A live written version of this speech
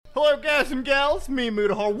Hello, guys and gals. Me,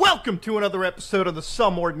 Mudahar. Welcome to another episode of the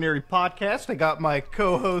Some Ordinary Podcast. I got my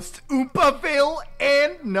co-hosts Oompaville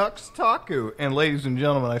and Nux Taku. And ladies and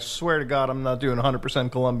gentlemen, I swear to God, I'm not doing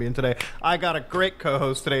 100% Colombian today. I got a great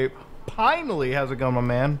co-host today. Pinely, how's it going, my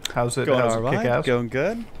man? How's it all right? kick-ass? Going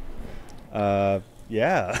good.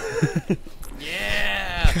 Yeah.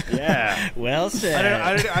 Yeah. Well said.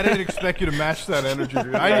 I didn't expect you to match that energy,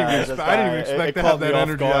 dude. I didn't even expect to have that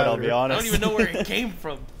energy. I'll be honest. I don't even know where it came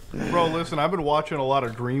from. Bro, listen, I've been watching a lot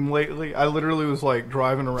of Dream lately. I literally was like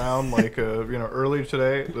driving around like earlier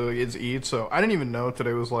today. It's Eid, so I didn't even know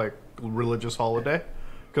today was like religious holiday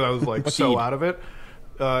because I was like so Eid? out of it.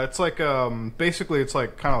 It's like basically it's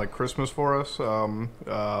like kind of like Christmas for us.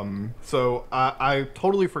 So I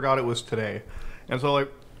totally forgot it was today, and so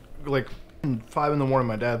like 5 a.m,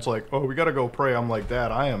 my dad's like, "Oh, we gotta go pray." I'm like,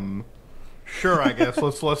 "Dad, I am sure. I guess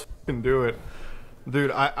let's fucking do it."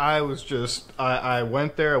 Dude, I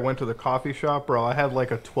went there. I went to the coffee shop, bro. I had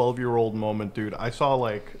like a 12-year-old moment, dude. I saw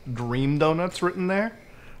like Dream Donuts written there,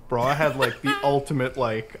 bro. I had like the ultimate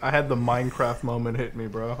I had the Minecraft moment hit me,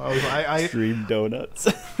 bro. I Dream Donuts.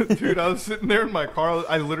 Dude, I was sitting there in my car.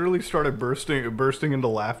 I literally started bursting into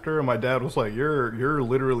laughter, and my dad was like, "You're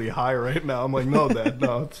literally high right now." I'm like, "No, Dad,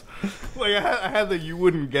 no." It's like I had the "you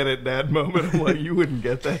wouldn't get it, Dad" moment. I'm like, "You wouldn't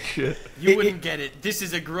get that shit. You wouldn't get it. This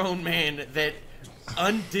is a grown man that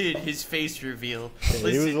undid his face reveal."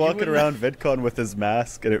 He was walking around VidCon with his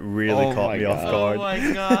mask, and it really caught me off guard. Oh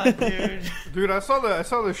my god, dude! Dude, I saw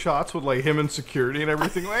the shots with like him and security and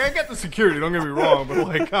everything. Like, I get the security, don't get me wrong, but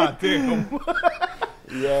like, god damn.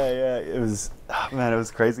 Yeah, it was, man, it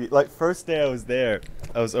was crazy. Like, first day I was there,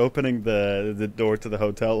 I was opening the door to the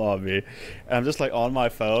hotel lobby, and I'm just like on my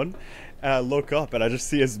phone, and I look up and I just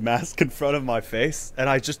see his mask in front of my face, and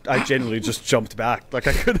I genuinely just jumped back. Like,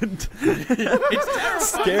 I couldn't. It's terrifying.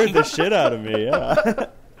 Scared the shit out of me, yeah.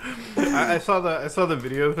 I saw the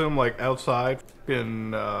video of him like outside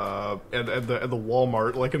in at the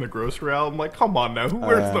Walmart, like in the grocery aisle. I'm like, come on now, who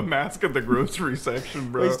wears the mask at the grocery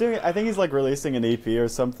section, bro? Well, he's doing. I think he's like releasing an EP or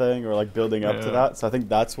something, or like building up to that. So I think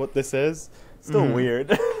that's what this is. Still weird.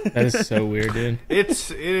 That is so weird, dude.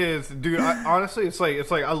 It is, dude. Honestly, it's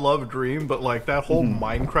like I love Dream, but like that whole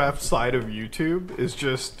Minecraft side of YouTube is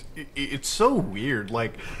just it's so weird.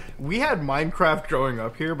 Like, we had Minecraft growing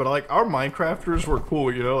up here, but like our Minecrafters were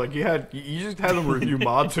cool, you know. Like you just had them review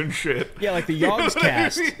mods and shit. Yeah, like the Yogs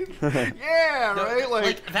cast. Yeah, No, right.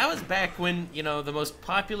 like that was back when the most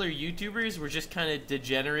popular YouTubers were just kind of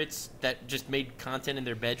degenerates that just made content in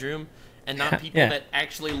their bedroom. And not people that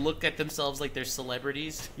actually look at themselves like they're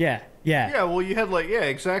celebrities. Yeah. Yeah, well, you had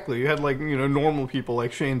exactly. You had normal people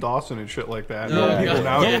like Shane Dawson and shit like that.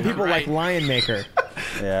 Normal people like Lion Maker.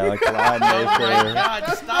 Yeah, like Lion Maker. Oh my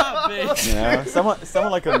god, stop it! You know,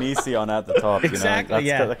 someone like Onision at the top. Exactly.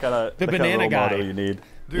 You know? That's the kind of banana guy model you need.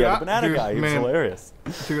 Dude, the banana guy. He's hilarious.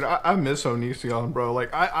 Dude, I miss Onision, bro.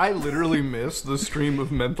 Like, I literally miss the stream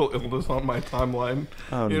of mental illness on my timeline.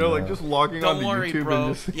 Oh, you know, like just logging Don't onto worry, YouTube bro.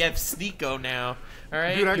 and just. You have Sneeko now. All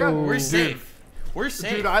right, Dude, we're safe. We're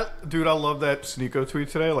safe. Dude, I love that Sneeko tweet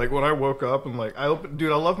today. Like when I woke up and I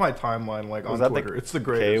love my timeline on Twitter. It's the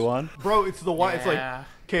greatest. K1? Bro, it's the one. It's like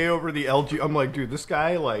K over the LG. I'm like, dude, this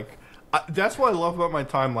guy that's what I love about my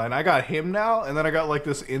timeline. I got him now, and then I got like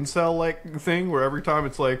this incel thing where every time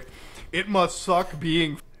it's like, it must suck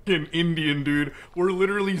being f***ing Indian, dude. We're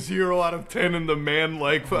literally 0 out of 10 in the man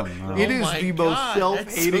It is the most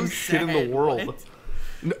self-hating shit in the world. What?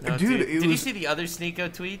 No, No, dude, did you see the other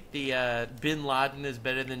Sneeko tweet? The Bin Laden is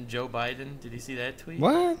better than Joe Biden. Did you see that tweet?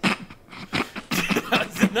 What?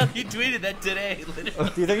 He tweeted that today.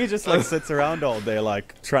 Literally. Do you think he just sits around all day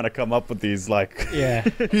trying to come up with these Yeah.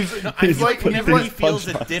 he's like whenever he feels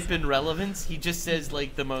a punchlines. dip in relevance, he just says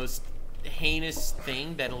the most heinous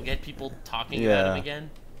thing that'll get people talking about him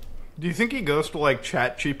again. Do you think he goes to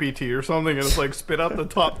Chat GPT or something and it's spit out the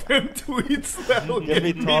top 10 tweets that'll Give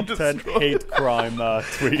me get top me 10 hate crime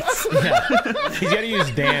tweets. Yeah. He's got to use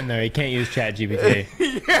Dan, though. He can't use ChatGPT.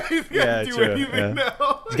 Yeah, he's got to do anything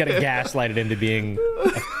now. He's got to gaslight it into being a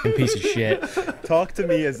f***ing piece of shit. Talk to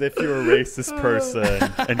me as if you're a racist person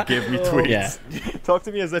and give me tweets. Yeah. Talk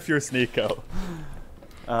to me as if you're Sneeko.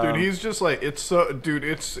 Dude, he's just it's so, dude,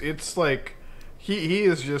 it's like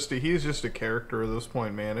he's just a character at this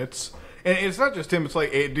point, man. And it's not just him. It's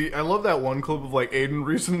I love that one clip of Aiden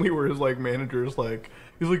recently where his manager's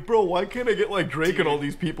he's like, bro, why can't I get Drake and all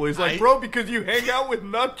these people? He's like, bro, because you hang out with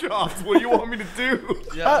nut jobs. What do you want me to do?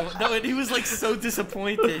 Yeah, no, and he was so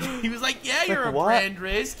disappointed. He was like, yeah, you're a what? brand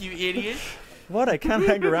risk, you idiot. What? I can't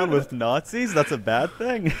hang around with Nazis? That's a bad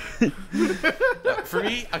thing? For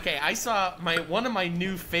me, okay, I saw one of my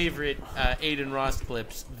new favorite Aiden Ross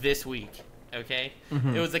clips this week, okay?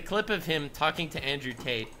 It was a clip of him talking to Andrew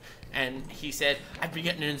Tate, and he said, I've been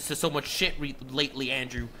getting into so much shit lately,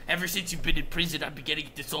 Andrew. Ever since you've been in prison, I've been getting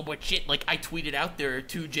into so much shit. Like, I tweeted out there are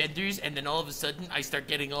 2 genders, and then all of a sudden, I start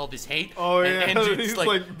getting all this hate. Oh, and yeah. Andrew's He's like,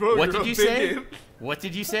 like, bro, what you're did a you say? bigot. What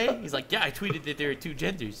did you say? He's like, yeah, I tweeted that there are 2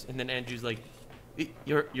 genders. And then Andrew's like,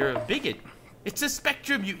 you're a bigot. It's a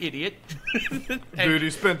spectrum, you idiot. Dude,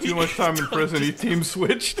 he spent too much time in prison. He team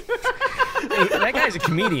switched. Hey, that guy's a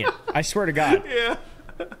comedian. I swear to God. Yeah.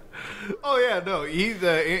 Oh yeah, no, he's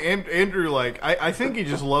Andrew. Like, I think he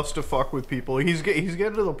just loves to fuck with people. He's getting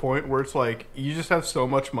to the point where it's like you just have so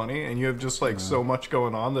much money and you have just like so much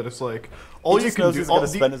going on that it's like all He you just can knows do. he's gonna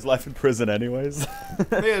spend his life in prison anyways.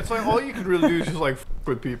 Yeah, it's like all you can really do is just like fuck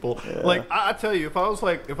with people. Yeah. Like I tell you, if I was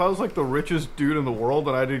like the richest dude in the world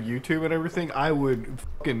and I did YouTube and everything, I would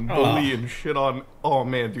fucking bully and shit on. Oh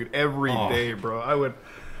man, dude, every day, bro. I would.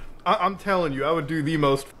 I'm telling you, I would do the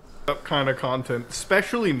most up kind of content,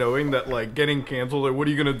 especially knowing that like getting canceled. Like, what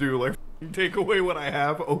are you gonna do? Like, take away what I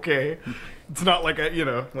have? Okay, it's not like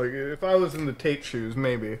like if I was in the Tate shoes,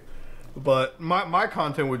 maybe. But my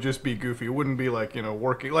content would just be goofy. It wouldn't be like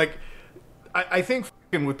working. Like, I think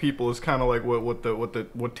fucking with people is kind of like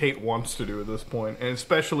what Tate wants to do at this point, and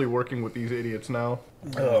especially working with these idiots now.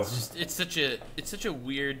 It's such a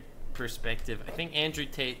weird perspective. I think Andrew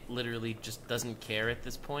Tate literally just doesn't care at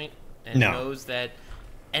this point and knows that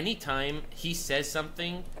anytime he says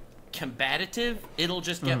something combative, it'll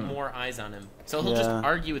just get more eyes on him. So he'll just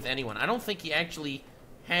argue with anyone. I don't think he actually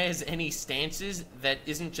has any stances that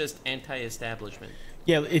isn't just anti-establishment.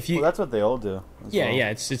 Yeah, if you. Well, that's what they all do. Yeah, well. yeah,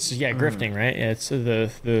 it's grifting, right? Yeah, it's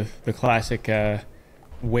the classic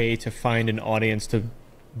way to find an audience to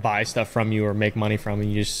buy stuff from you or make money from, and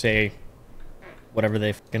you just say whatever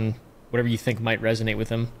you think might resonate with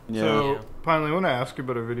them. Yeah. So, finally, I want to ask you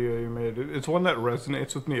about a video you made. It's one that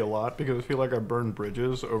resonates with me a lot because I feel like I burned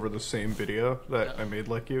bridges over the same video that I made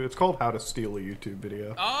like you. It's called How to Steal a YouTube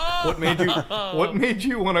Video. Oh! What made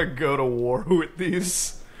you want to go to war with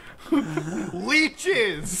these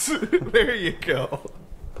leeches? There you go.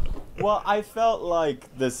 Well, I felt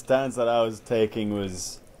like the stance that I was taking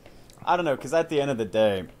was, I don't know, because at the end of the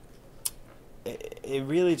day, it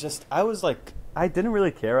really just, I didn't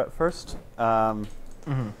really care at first.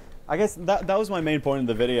 I guess that was my main point in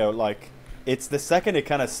the video. Like, it's the second it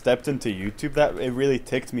kind of stepped into YouTube that it really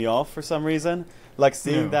ticked me off for some reason. Like,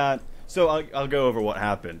 seeing that. So I'll go over what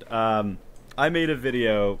happened. I made a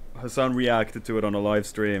video. Hassan reacted to it on a live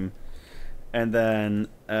stream, and then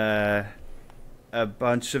a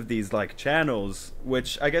bunch of these like channels,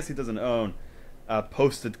 which I guess he doesn't own,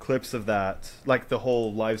 posted clips of that, like the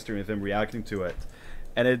whole live stream of him reacting to it.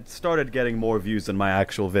 And it started getting more views than my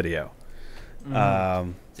actual video.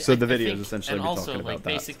 So the video is essentially me talking about that. And also,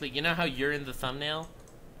 basically, you know how you're in the thumbnail?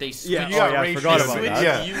 They switch. I forgot about that.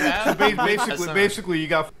 Yeah. You out. So basically, you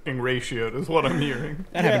got fucking ratioed, is what I'm hearing.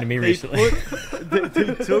 That happened to me recently.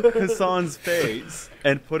 They took Hassan's face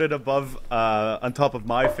and put it above, on top of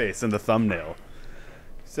my face in the thumbnail.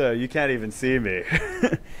 So you can't even see me.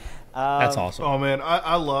 That's awesome. Oh man,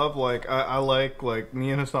 I love I like me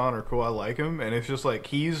and Hassan are cool. I like him, and it's just like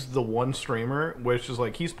he's the one streamer, which is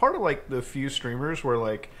like he's part of like the few streamers where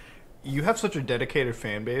like you have such a dedicated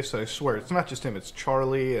fan base. I swear, it's not just him; it's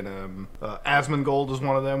Charlie and Asmongold is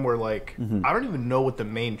one of them. Where like I don't even know what the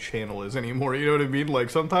main channel is anymore. You know what I mean? Like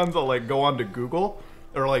sometimes I'll like go onto Google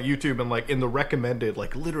or like YouTube and like in the recommended,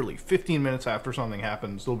 like literally 15 minutes after something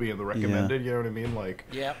happens, they'll be in the recommended. You know what I mean? Like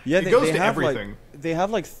Yeah. it goes to everything. They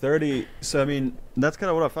have like 30. So I mean, that's kind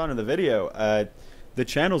of what I found in the video. The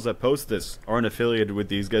channels that post this aren't affiliated with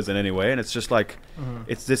these guys in any way, and it's just like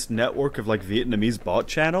it's this network of like Vietnamese bot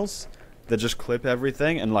channels that just clip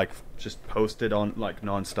everything and like just post it on like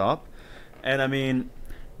nonstop. And I mean,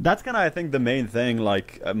 that's kind of I think the main thing.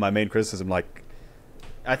 Like my main criticism, like.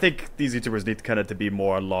 I think these YouTubers need to be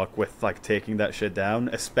more on lock with like taking that shit down,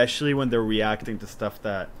 especially when they're reacting to stuff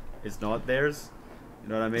that is not theirs. You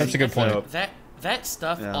know what I mean? That's a good point. That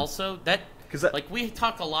stuff also like we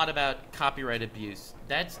talk a lot about copyright abuse.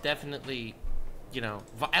 That's definitely,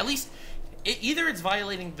 at least either it's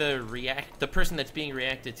violating the person that's being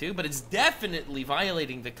reacted to, but it's definitely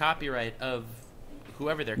violating the copyright of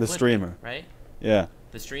whoever they're clipping, streamer, right? Yeah,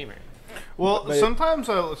 the streamer. Well, sometimes,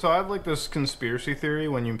 so I have like this conspiracy theory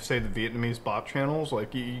when you say the Vietnamese bot channels,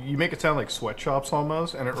 like you make it sound like sweatshops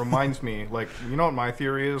almost, and it reminds me, like, you know what my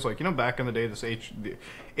theory is? Like, back in the day, the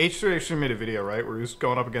H3 actually made a video, right, where he was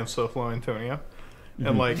going up against SoFlo Antonio.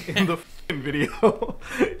 and like in the fucking video,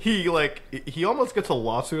 he almost gets a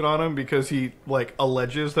lawsuit on him because he like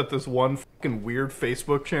alleges that this one fucking weird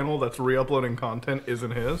Facebook channel that's re-uploading content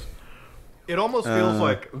isn't his. It almost feels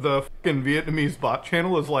like the fucking Vietnamese bot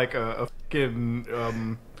channel is like a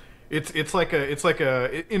fucking it's like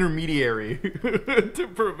a intermediary to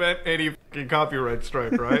prevent any fucking copyright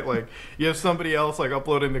strike, right? Like you have somebody else like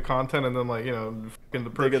uploading the content and then like fucking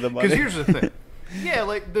the because here's the thing. Yeah,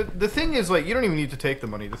 like the thing is like you don't even need to take the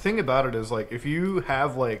money. The thing about it is like if you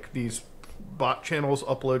have like these bot channels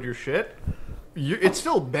upload your shit, it's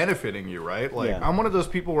still benefiting you, right? Like I'm one of those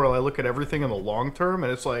people where I look at everything in the long term,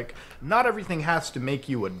 and it's like not everything has to make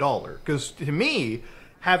you $1. Because to me,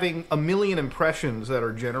 having 1 million impressions that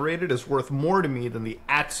are generated is worth more to me than the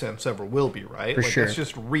AdSense ever will be, right? For like sure. It's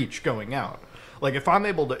just reach going out. Like if I'm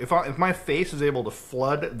able to, if my face is able to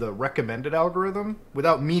flood the recommended algorithm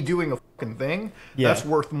without me doing a fucking thing, that's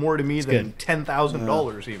worth more to me than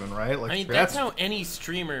 $10,000 even, right? Like I mean, that's how any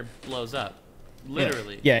streamer blows up.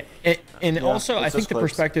 Literally. Yeah, and also I think the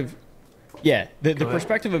perspective, the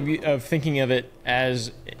perspective of thinking of it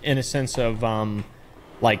as in a sense of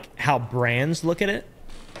like how brands look at it,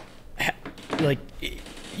 like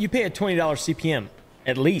you pay a $20 CPM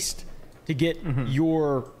at least to get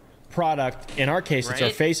your product. In our case, it's our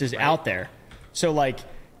faces out there. So like,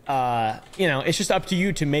 it's just up to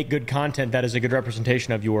you to make good content that is a good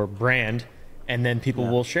representation of your brand, and then people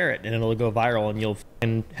will share it, and it'll go viral, and you'll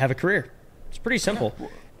have a career. It's pretty simple,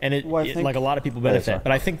 and it like a lot of people benefit.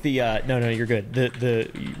 But I think the no, you're good. The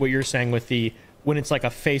what you're saying with when it's like a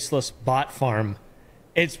faceless bot farm,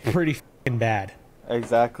 it's pretty fucking bad.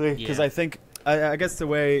 Exactly, because I think I guess the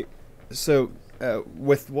way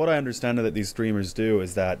with what I understand that these streamers do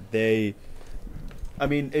is that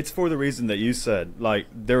it's for the reason that you said. Like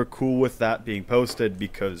they're cool with that being posted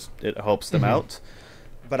because it helps them out.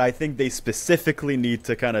 But I think they specifically need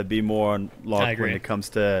to kind of be more on lock when it comes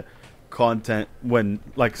to content, when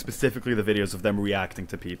like specifically the videos of them reacting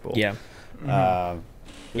to people. That's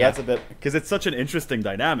a bit because it's such an interesting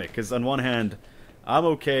dynamic. Because on one hand, I'm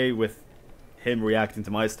okay with him reacting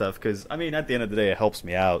to my stuff because I mean at the end of the day it helps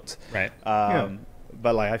me out, right?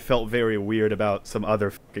 But like I felt very weird about some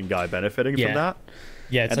other fucking guy benefiting from that.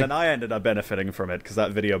 Yeah, and then I ended up benefiting from it because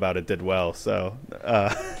that video about it did well. So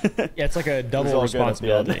it's like a double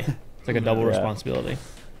responsibility. It's like a double responsibility.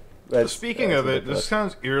 Speaking of it, this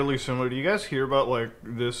sounds eerily similar. Do you guys hear about like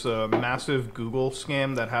this massive Google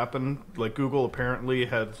scam that happened? Like Google apparently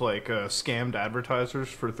had like scammed advertisers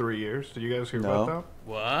for 3 years. Did you guys hear about that?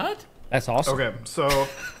 What? That's awesome.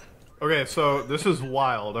 Okay, so this is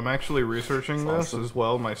wild. I'm actually researching this as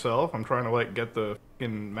well myself. I'm trying to like get the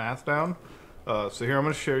fucking math down. So here I'm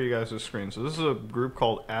going to share you guys this screen. So this is a group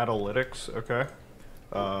called Analytics. Okay.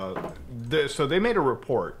 So they made a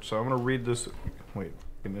report. So I'm going to read this. Wait.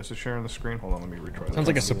 This is sharing the screen. Hold on, let me retry that. Sounds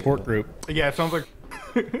like a support group. Yeah, it sounds like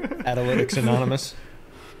Analytics Anonymous.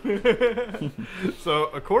 So,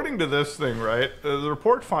 according to this thing, right, the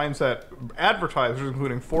report finds that advertisers,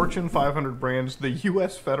 including Fortune 500 brands, the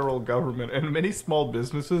U.S. federal government, and many small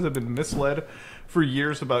businesses have been misled for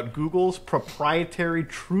years about Google's proprietary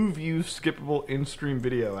TrueView skippable in-stream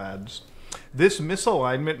video ads. This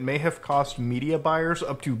misalignment may have cost media buyers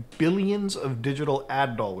up to billions of digital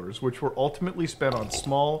ad dollars, which were ultimately spent on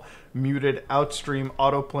small, muted, outstream,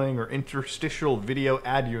 autoplaying, or interstitial video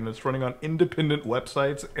ad units running on independent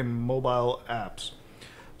websites and mobile apps.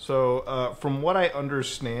 So, from what I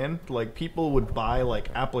understand, like, people would buy, like,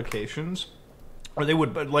 applications, or they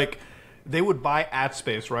would buy ad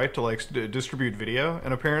space, right, to like distribute video,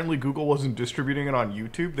 and apparently Google wasn't distributing it on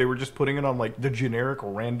YouTube. They were just putting it on like the generic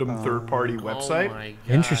random third-party website. Oh my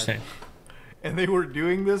God. Interesting. And they were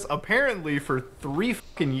doing this apparently for 3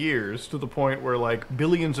 fucking years, to the point where like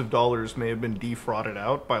billions of dollars may have been defrauded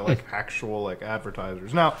out by like actual like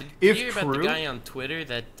advertisers. Now, Did you hear about the guy on Twitter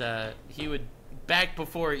that he would, back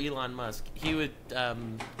before Elon Musk, he would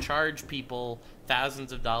charge people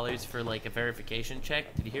thousands of dollars for like a verification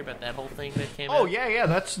check? Did you hear about that whole thing that came out? Oh yeah,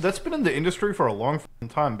 that's been in the industry for a long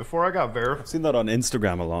time. Before I got verified, I've seen that on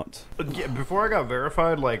Instagram a lot. Yeah, before I got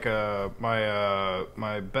verified, like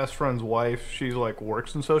my best friend's wife, she's like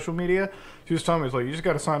works in social media. She was telling me, it's like, you just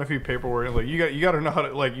got to sign a few paperwork, and like you got to know how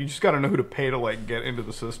to, like, you just got to know who to pay to like get into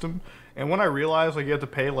the system. And when I realized like you have to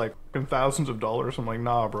pay like thousands of dollars, I'm like,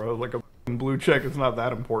 nah, bro, like a blue check is not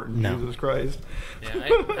that important. No. Jesus Christ. Yeah, I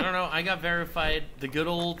don't know. I got verified the good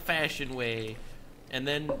old-fashioned way, and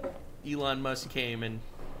then Elon Musk came and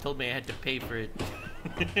told me I had to pay for it.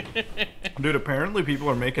 Dude, apparently people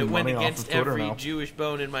are making money off of Twitter now. It went against every Jewish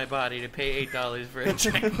bone in my body to pay $8 for a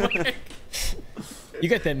check mark. You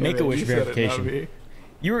got that Make-A-Wish verification.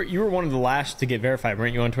 You were one of the last to get verified,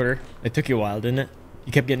 weren't you, on Twitter? It took you a while, didn't it?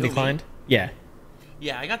 You kept getting declined? Yeah.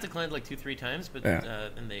 Yeah, I got declined like 2-3 times, but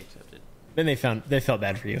then they accepted. Then they felt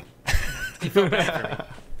bad for you. They felt bad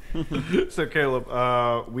for me. So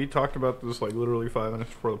Caleb, we talked about this like literally 5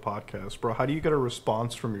 minutes before the podcast, bro. How do you get a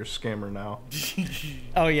response from your scammer now?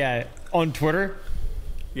 Oh yeah, on Twitter.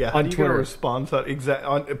 Yeah, how on do you Twitter. get a response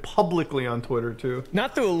publicly on Twitter too?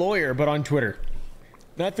 Not through a lawyer, but on Twitter.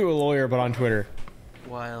 Not through a lawyer, but on Twitter.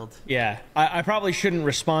 Wild. Yeah, I probably shouldn't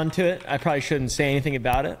respond to it. I probably shouldn't say anything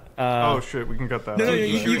about it. Oh shit, we can cut that. No, out.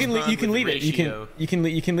 you can respond leave with it. ratio.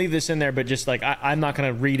 You can leave this in there, but just like I'm not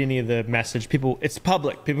gonna read any of the message. People, it's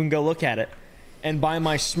public. People can go look at it, and by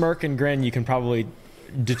my smirk and grin, you can probably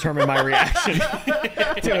determine my reaction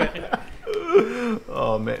to it.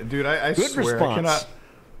 Oh man, dude, I Good swear response. I cannot.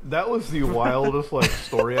 That was the wildest like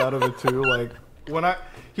story out of it too. Like when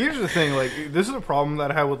here's the thing, like this is a problem that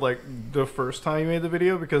I had with like the first time you made the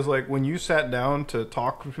video, because like when you sat down to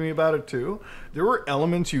talk with me about it too, there were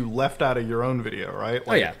elements you left out of your own video, right?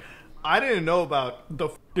 Like, yeah. I didn't know about the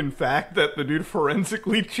fucking fact that the dude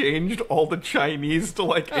forensically changed all the Chinese to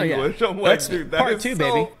like Oh, yeah. English. I'm like, That's dude, that part is two,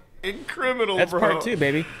 so baby. criminal, That's bro. part 2,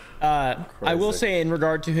 baby. I will Crazy. say, in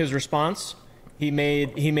regard to his response, he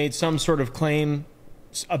made some sort of claim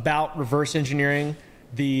about reverse engineering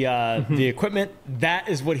the equipment. That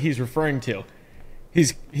is what he's referring to.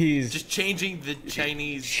 He's Just changing the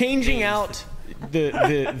Chinese. changing names. out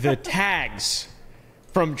the tags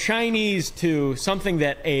from Chinese to something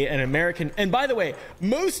that an American. And by the way,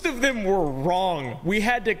 most of them were wrong. We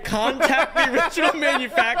had to contact the original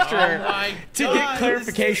manufacturer Oh my to God, get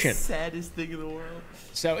clarification. This is the saddest thing in the world.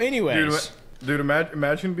 So, anyways. Dude,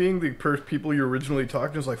 imagine being the people you originally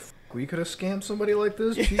talked to. It's like, we could have scammed somebody like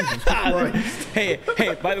this? Jesus Christ. Hey,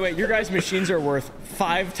 by the way, your guys' machines are worth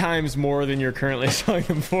 5 times more than you're currently selling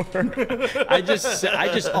them for. I just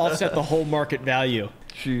offset the whole market value.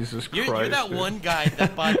 Jesus Christ. You're that dude. one guy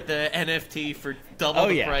that bought the NFT for double Oh,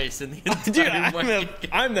 the yeah. price in the entire Dude, market.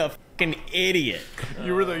 I'm the fucking idiot.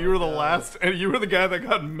 You were the last, and you were the guy that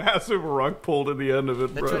got massive rug pulled at the end of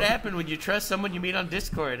it, That's bro. what happened when you trust someone you meet on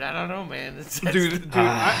Discord. I don't know, man. Dude,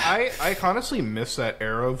 I honestly miss that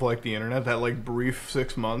era of like the internet, that like brief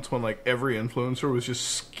 6 months when like every influencer was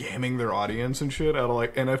just scamming their audience and shit out of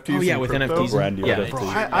like NFTs. Oh, yeah, and with crypto. NFTs. Brand new Yeah. NFT. Bro,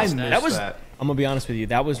 I miss That was. that. I'm gonna be honest with you.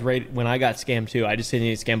 That was right when I got scammed too. I just didn't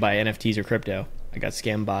get scammed by NFTs or crypto. I got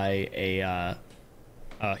scammed by a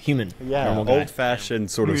human, Yeah, normal guy.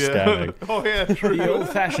 old-fashioned sort of Yeah. scamming. Oh yeah, true. The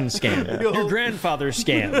old-fashioned scam. Your grandfather's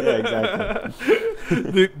scam. Yeah,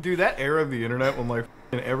 exactly. Dude, that era of the internet when like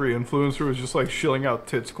every influencer was just like shilling out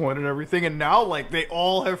tits coin and everything, and now like they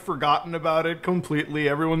all have forgotten about it completely.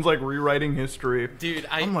 Everyone's like rewriting history. Dude,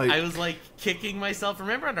 I'm like- I was like kicking myself.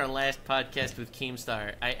 Remember on our last podcast with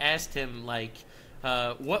Keemstar, I asked him like,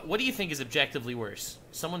 what do you think is objectively worse?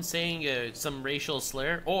 Someone saying some racial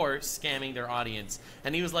slur or scamming their audience?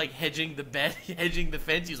 And he was like hedging the bet, hedging the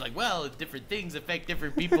fence. He was like, well, different things affect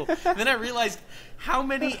different people. And then I realized how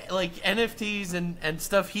many like NFTs and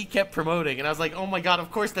stuff he kept promoting, and I was like, oh my god,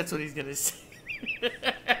 of course that's what he's gonna say.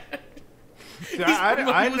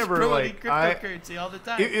 I was never promoting like cryptocurrency all the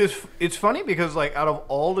time. It's funny because like out of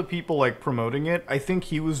all the people like promoting it, I think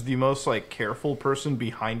he was the most like careful person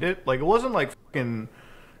behind it. Like it wasn't like fucking,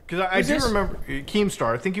 because I do this? remember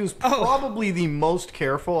Keemstar. I think he was Oh. probably the most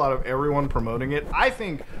careful out of everyone promoting it. I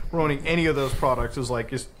think promoting any of those products is like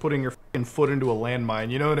just putting your fucking foot into a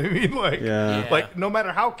landmine. You know what I mean? Like, Yeah. like no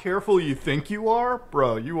matter how careful you think you are,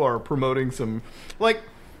 bro, you are promoting some like.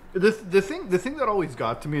 The thing that always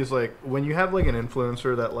got to me is like when you have like an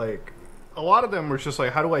influencer that like a lot of them were just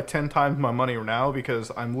like, how do I 10 times my money now,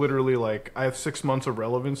 because I'm literally like I have 6 months of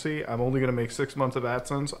relevancy, I'm only gonna make 6 months of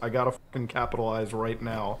AdSense, I gotta fucking capitalize right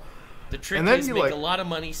now. The trick And then is you, make like- a lot of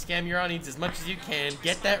money, scam your audience as much as you can,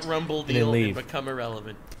 get that Rumble then deal, and leave. become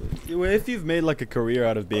irrelevant. If you've made like a career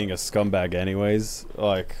out of being a scumbag anyways,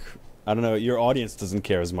 like, I don't know, your audience doesn't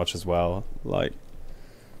care as much as well. Like,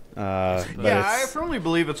 but Yeah, I it's- firmly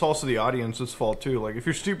believe it's also the audience's fault too. Like if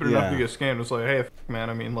you're stupid enough to Yeah. get scammed, it's like, hey, man,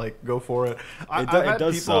 I mean, like go for it. I've it had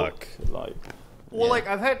does people- suck. Like, Well, like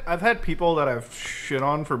I've had people that I've shit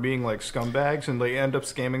on for being like scumbags, and they end up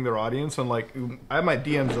scamming their audience. And like I have my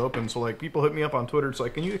DMs open, so like people hit me up on Twitter. It's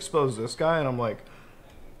like, can you expose this guy? And I'm like,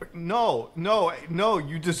 no,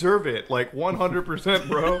 you deserve it. Like 100%,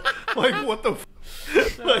 bro. Like what the.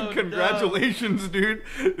 Like no. congratulations, dude.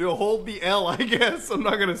 You'll hold the L, I guess. I'm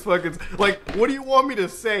not gonna fucking like. What do you want me to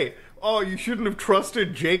say? Oh, you shouldn't have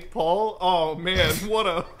trusted Jake Paul. Oh man, what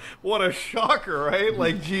a shocker, right?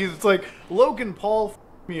 Like, geez, it's like Logan Paul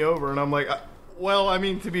f***ed me over, and I'm like, well, I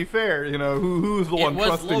mean, to be fair, you know, who's the It one was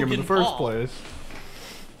trusting him in the Logan first Paul. place?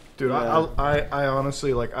 Dude, Yeah. I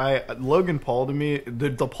honestly, like, Logan Paul to me,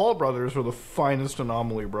 the Paul brothers are the finest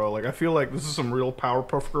anomaly, bro. Like, I feel like this is some real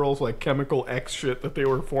Powerpuff Girls, like, Chemical X shit that they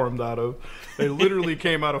were formed out of. They literally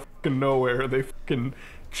came out of fucking nowhere. They fucking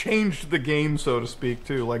changed the game, so to speak,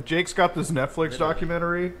 too. Like, Jake's got this Netflix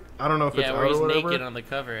documentary. I don't know if it's Yeah, out where he's or whatever. naked on the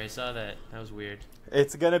cover. I saw that. That was weird.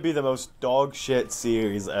 It's gonna be the most dog shit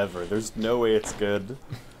series ever. There's no way it's good.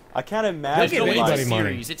 I can't There's imagine. no way it's a anybody money.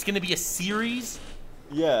 series. It's gonna be a series.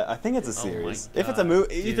 Yeah, I think it's a Oh my series. If it's a God,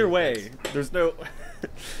 movie, dude, either way, there's no.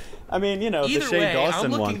 I mean, you know, the Either Shane way, I'm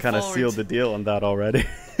Dawson one looking kind of forward sealed to- the deal on that already.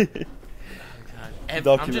 God. I'm just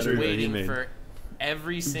Documentary that he waiting made. for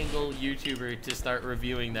every single YouTuber to start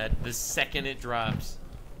reviewing that the second it drops.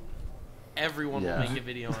 Everyone Yeah. will make a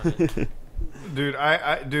video on it. Dude,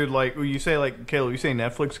 dude, like, you say, like, Caleb, you say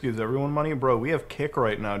Netflix gives everyone money? Bro, we have Kick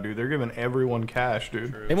right now, dude. They're giving everyone cash,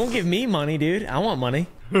 dude. They won't give me money, dude. I want money.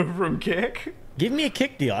 From Kick? Give me a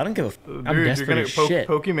kick deal. I don't give a. Dude, I'm you're desperate gonna, as shit.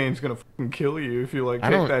 Pokemon's gonna fucking kill you if you, like, I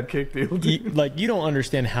take don't- that Kick deal, dude. You don't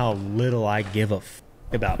understand how little I give a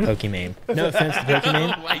about Pokemon. No offense to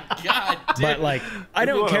Pokemon, Oh my god, dude. but like I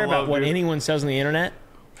don't what I care about love, what dude. anyone says on the internet,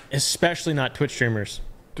 especially not Twitch streamers.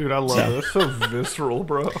 Dude, I love it. It's so visceral,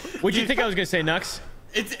 bro. What'd you think I was gonna say, Nux?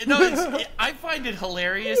 I find it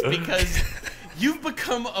hilarious because you've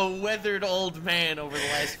become a weathered old man over the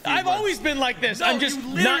last few I've months. always been like this. No, I'm just you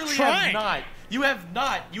not literally trying. Have not. You have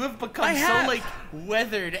not. You have become I have. so like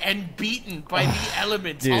weathered and beaten by the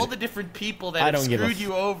elements, Dude, all the different people that I have don't give a screwed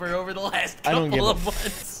you over the last I don't couple give of a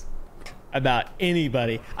months. About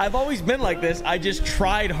anybody. I've always been like this. I just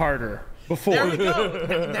tried harder before. There we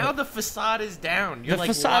go. Now the facade is down. You're The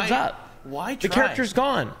like, facade's why, up. Why The try? character's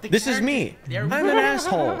gone. The This is me. There we I'm go. an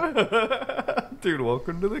asshole. Dude,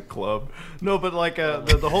 welcome to the club. No, but like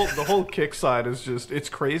the whole Kick side is just, it's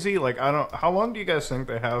crazy. Like, I don't, how long do you guys think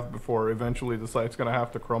they have before eventually the site's gonna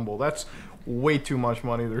have to crumble? That's way too much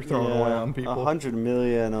money they're throwing away on people. 100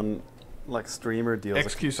 million on like streamer deals. Like,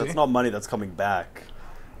 XQC? that's not money that's coming back.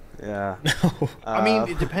 Yeah. I mean,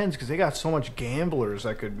 it depends because they got so much gamblers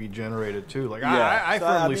that could be generated too. Like, Yeah. I So,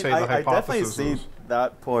 firmly mean, say the I definitely hypothesis see is.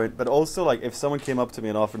 that point, but also like if someone came up to me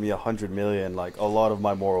and offered me 100 million, like a lot of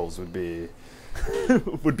my morals would be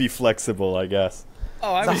would be flexible, I guess.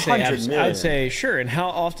 Oh, I It's would say, 100 I'd million. say sure. And how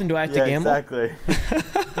often do I have Yeah, to gamble? exactly.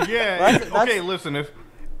 Yeah. That's- Okay, listen.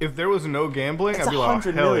 If there was no gambling, It's I'd be like, oh,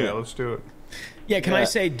 100 hell yeah, million. let's do it. Yeah, can I Yeah.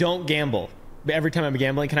 say don't gamble? But every time I'm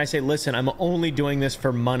gambling, can I say, listen, I'm only doing this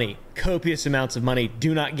for money, copious amounts of money.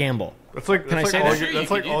 Do not gamble. That's like Can I that's say like all that? your, Sure, you that's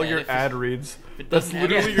can like do all that your if ad reads. it That's doesn't have-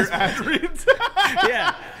 literally your ad reads.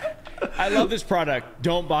 Yeah. I love this product.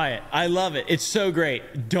 Don't buy it. I love it. It's so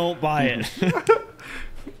great. Don't buy it.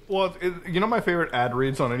 Well, you know my favorite ad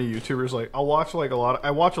reads on any YouTubers, like I watch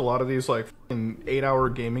a lot of these like 8-hour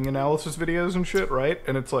gaming analysis videos and shit, right?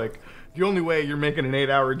 And it's like the only way you're making an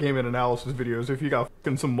 8-hour gaming analysis video is if you got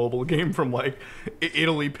fucking some mobile game from like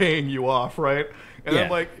Italy paying you off, right? And then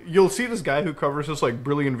Yeah. like you'll see this guy who covers this like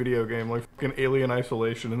brilliant video game, like fucking Alien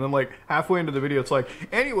Isolation, and then like halfway into the video, it's like,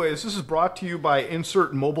 anyways, this is brought to you by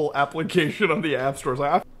insert mobile application on the app stores.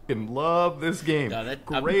 Like, I fucking love this game. No,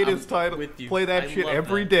 I'm Greatest title. with you. Play that I shit love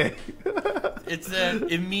every that. day. It's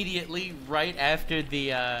immediately right after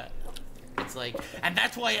the. It's like, and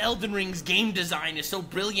that's why Elden Ring's game design is so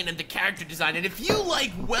brilliant and the character design. And if you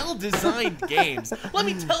like well-designed games, let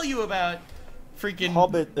me tell you about freaking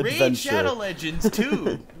Hobbit Raid Adventure. Shadow Legends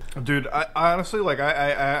 2. Dude, I honestly, like,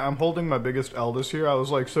 I'm holding my biggest L this year. I was,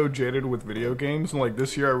 like, so jaded with video games, and, like,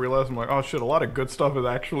 this year I realized, I'm like, oh, shit, a lot of good stuff has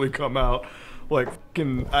actually come out. Like,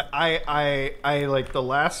 fucking, like, the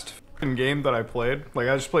last fucking game that I played, like,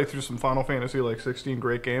 I just played through some Final Fantasy, like, 16,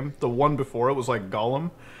 great game. The one before it was, like,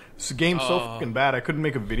 Gollum. This game's so fucking bad, I couldn't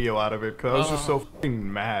make a video out of it, because I was just so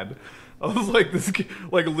fucking mad. I was like,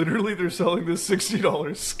 like, literally, they're selling this $60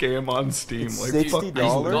 scam on Steam. It's Like, $60? fuck Is these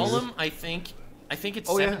Gollum, I think it's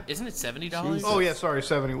Oh, seven, yeah. isn't it $70? Jesus. Oh yeah, sorry,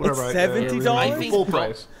 70, whatever. It's I- $70? I think full Go-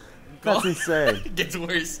 price. That's insane. It gets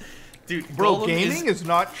worse. Dude, Bro, Gollum gaming is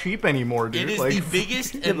not cheap anymore, dude. it is like, the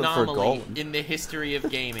biggest Give it for anomaly Gollum. in the history of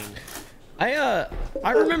gaming. I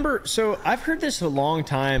remember, so I've heard this for a long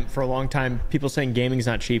time, people saying gaming's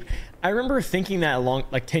not cheap. I remember thinking that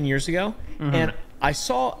like 10 years ago, and I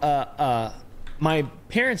saw, my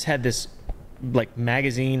parents had this, like,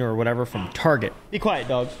 magazine or whatever from Target. Be quiet,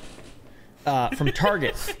 dog. From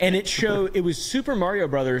Target, and it was Super Mario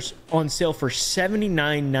Brothers on sale for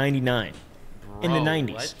 $79.99 in the Bro,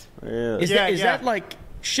 90s. what? Yeah. Is Yeah, that yeah. like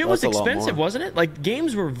shit That's was a lot expensive, more. wasn't it? Like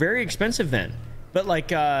games were very expensive then, but like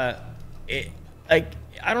like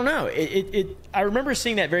I don't know. I remember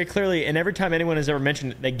seeing that very clearly, and every time anyone has ever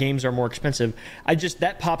mentioned that games are more expensive,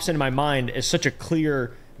 that pops into my mind as such a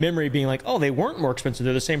clear memory being like, oh, they weren't more expensive.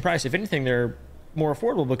 They're the same price. If anything, they're more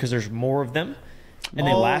affordable because there's more of them. And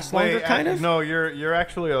they last longer, kind of. No, you're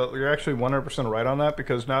actually 100% right on that,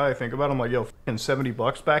 because now that I think about it, I'm like, yo, fucking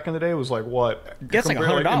 $70 back in the day was like what? That's like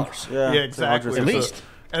 $100. Yeah, exactly. At least.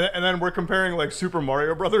 And then we're comparing like Super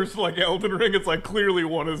Mario Brothers to like Elden Ring. It's like clearly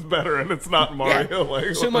one is better, and it's not Mario. Yeah.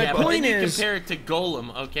 Like, so my but point then you is, compare it to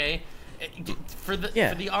Golem, okay? For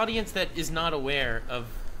the audience that is not aware of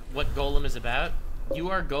what Golem is about, you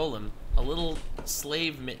are Golem, a little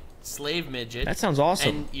slave midget. That sounds awesome.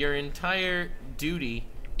 And your entire duty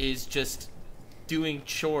is just doing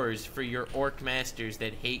chores for your orc masters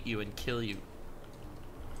that hate you and kill you.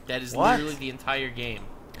 That is literally the entire game.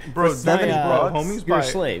 bro, homies, you're a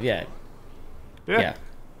slave. Yeah. Yeah.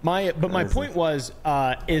 My point was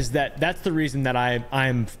is that's the reason that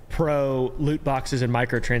I'm pro loot boxes and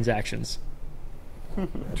microtransactions.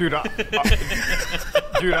 Dude,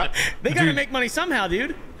 they gotta make money somehow,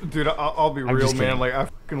 dude. Dude, I'll be real, man. kidding. Like, I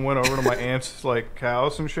fucking went over to my aunt's like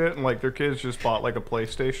house and shit, and like their kids just bought like a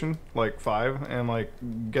PlayStation, like 5, and like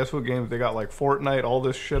guess what games they got? Like Fortnite, all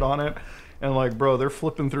this shit on it, and like, bro, they're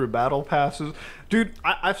flipping through battle passes. Dude,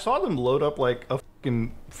 I saw them load up like a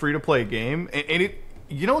fucking free to play game, and it.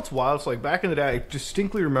 You know what's wild? It's like back in the day, I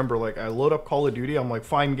distinctly remember like I load up Call of Duty, I'm like,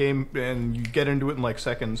 fine game, and you get into it in like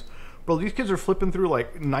seconds. Bro, these kids are flipping through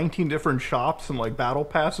like 19 different shops and like battle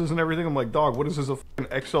passes and everything. I'm like, dog, what is this, a fucking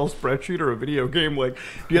Excel spreadsheet or a video game? Like, do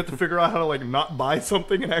you have to figure out how to like not buy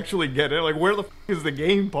something and actually get it? Like, where the fuck is the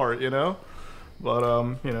game part, you know? But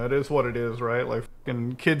you know, it is what it is, right? Like,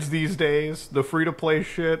 fucking kids these days, the free to play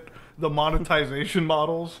shit, the monetization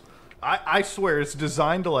models. I swear it's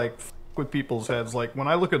designed to like with people's heads. Like, when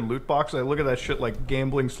I look at loot boxes, I look at that shit like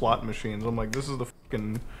gambling slot machines. I'm like, this is the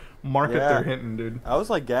fucking market they're hitting, dude. I was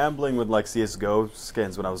like gambling with like CSGO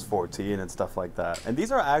skins when I was 14 and stuff like that. And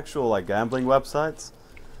these are actual like gambling websites.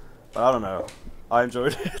 But I don't know. I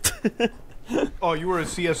enjoyed it. Oh, you were a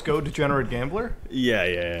CSGO degenerate gambler?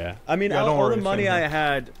 Yeah. I mean, Yeah, all the money I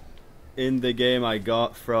had in the game I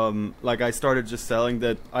got from, like, I started just selling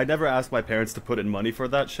that. I never asked my parents to put in money for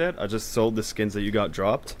that shit. I just sold the skins that you got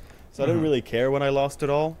dropped. So I didn't really care when I lost it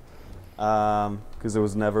all. Because there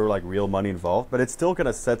was never like real money involved, but it still kind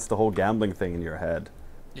of sets the whole gambling thing in your head.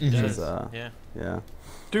 It does. Yeah.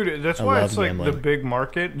 Dude, that's I why love it's like gambling. the big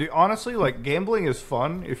market. Dude, honestly, like gambling is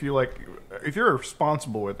fun if you like, if you're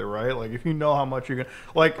responsible with it, right? Like if you know how much you can.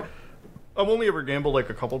 Like, I've only ever gambled like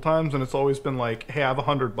a couple times, and it's always been like, hey, I have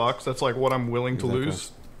 $100. That's like what I'm willing to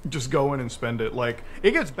lose. Just go in and spend it. Like,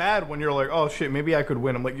 it gets bad when you're like, oh shit, maybe I could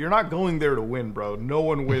win. I'm like, you're not going there to win, bro. No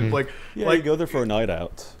one wins. Like, Like you go there for a night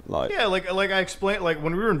out. Like, yeah, like I explained, like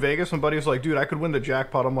when we were in Vegas, my buddy was like, dude, I could win the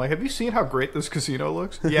jackpot. I'm like, have you seen how great this casino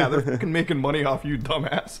looks? Yeah, they're fucking making money off you,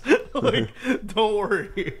 dumbass. Like, don't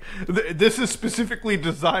worry. This is specifically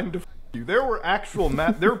designed to f you. There were actual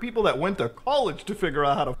there were people that went to college to figure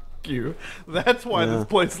out how to f you. That's why this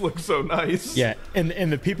place looks so nice. Yeah,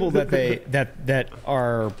 and the people that that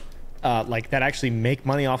are like that actually make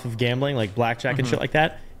money off of gambling, like blackjack and shit like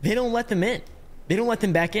that, they don't let them in. They don't let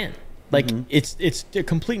them back in. Like it's a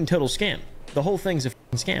complete and total scam. The whole thing's a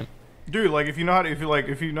f***ing scam. Dude, like if you know how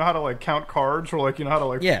to like count cards, or like you know how to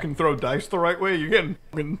like fucking throw dice the right way, you're getting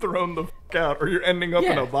fucking thrown the f out, or you're ending up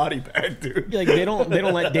in a body bag, dude. Like they don't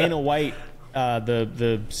let Dana White,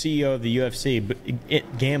 the CEO of the UFC,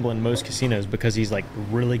 gamble in most casinos because he's like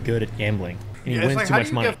really good at gambling and he wins like, too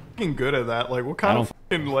much money. How do you get fucking good at that? Like, what kind of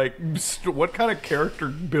fucking like what kind of character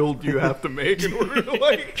build do you have to make in order to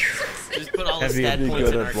like Just put all the stat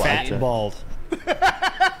points in our Fat and bald.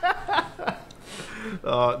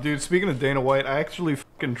 Dude, speaking of Dana White, I actually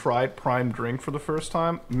fucking tried Prime Drink for the first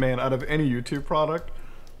time. Man, out of any YouTube product,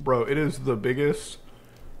 bro, it is the biggest.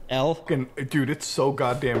 Dude, it's so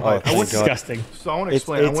goddamn high. It's disgusting. So I want to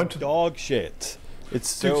explain. It's I went to dog shit. It's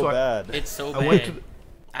so so bad. It's so bad. I went to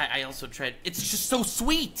I also tried. It's just so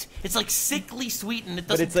sweet. It's like sickly sweet, and it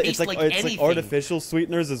But doesn't it's taste like it's anything. like artificial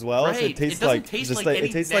sweeteners as well. Right. So it tastes doesn't like taste just like like any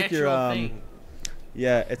it tastes like your natural thing.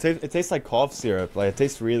 yeah. It tastes like cough syrup. Like it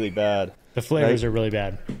tastes really bad. The flavors are really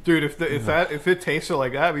bad. dude, if it tasted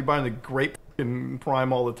like that, I'd be buying the grape fucking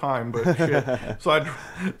Prime all the time. But shit.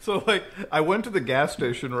 So I went to the gas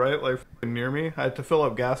station, right, like fucking near me. I had to fill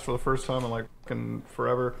up gas for the first time in like fucking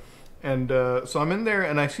forever. And so I'm in there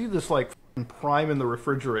and I see this like fucking Prime in the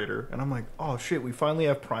refrigerator, and I'm like, oh shit, we finally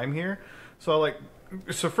have Prime here. So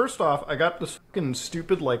first off, I got this fucking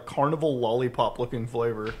stupid like carnival lollipop looking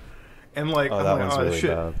flavor, and like, Oh, that one's really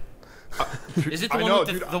bad. Is it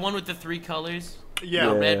the one with the 3 colors?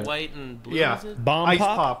 Yeah. Red, white, and blue. Yeah. Is it? Bomb Ice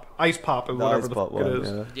pop? pop, or whatever the fuck it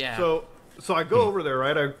is. Yeah. So So I go over there,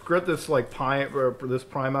 right? I grab this like pine or this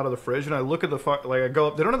prime out of the fridge, and I look at the like I go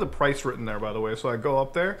up. They don't have the price written there, by the way. So I go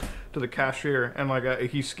up there to the cashier, and like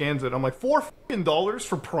he scans it. I'm like $4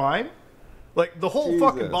 for prime, like the whole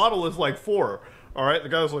fucking bottle is like $4. All right, the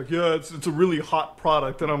guy's like, yeah, it's a really hot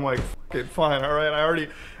product, and I'm like, it, fine, all right,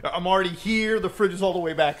 I'm already here. The fridge is all the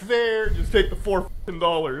way back there. Just take the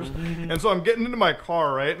 $4. And so I'm getting into my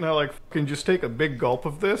car, right, and I like fucking just take a big gulp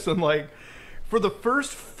of this, and like for the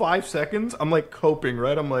first 5 seconds, I'm like coping,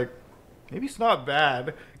 right? I'm like, maybe it's not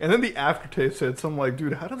bad, and then the aftertaste hits. I'm like,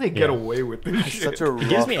 dude, how do they get away with this shit? Such a rough It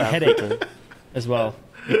gives me a headache as well.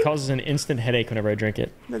 It causes an instant headache whenever I drink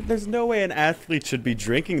it. There's no way an athlete should be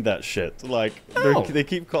drinking that shit. Like, No. they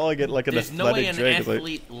keep calling it like an There's no athletic way an drink. It's like,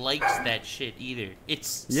 athlete likes that shit either.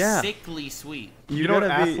 It's Yeah. sickly sweet. You know what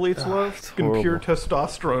gotta be- athletes love? it's Fucking pure horrible.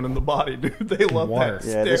 testosterone in the body, dude. They love Water. that.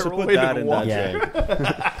 Yeah, they should put that in that water. drink.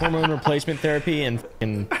 Hormone replacement therapy and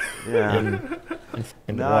Yeah.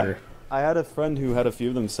 fucking Nah, water. I had a friend who had a few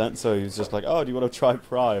of them sent, so he was just like, "Oh, do you want to try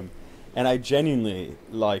Prime?" And I genuinely,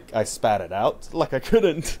 like, I spat it out. Like, I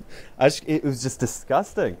couldn't. It was just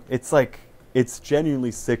disgusting. It's like, it's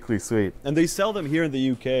genuinely sickly sweet. And they sell them here in the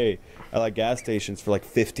UK at like gas stations for like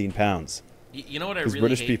 £15. You know what I Because really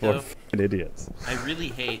British hate, people though? are fucking idiots. I really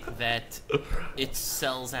hate that it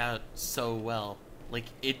sells out so well. Like,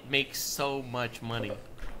 it makes so much money.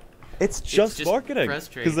 It's just marketing. Because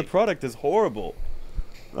the frustrating. product is horrible.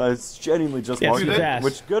 It's genuinely just Yeah, it's marketing. just ass.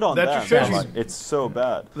 Which, good on That them. just shows but, you- like, it's so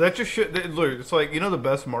bad. That just shit. Look, it's like, you know the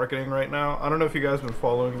best marketing right now? I don't know if you guys have been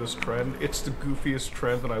following this trend. It's the goofiest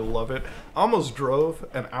trend, and I love it. I almost drove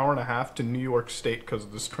an hour and a half to New York State because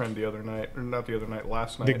of this trend the other night. Or not the other night,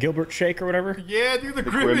 last night. The Gilbert shake or whatever? Yeah, dude, the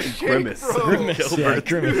Grimace shake, Grimace. bro. Grimace. Yeah,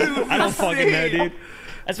 Grimace. I don't fucking know, insane. dude.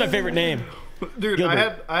 That's my favorite name. Dude,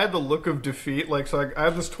 Gilbert. I had the look of defeat. Like, so I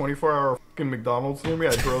have this 24-hour fucking McDonald's near me.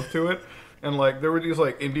 I drove to it, and like there were these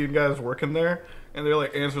like Indian guys working there, and they're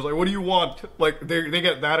like answers like, "What do you want?" Like they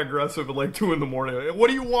get that aggressive at like 2 a.m. Like, what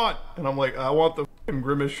do you want? And I'm like, I want the fucking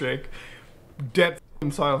Grimace shake. Dead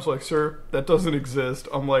fucking silence. Like, sir, that doesn't exist.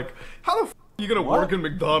 I'm like, how the are you gonna work in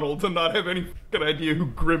McDonald's and not have any fucking idea who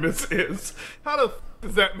Grimace is? How the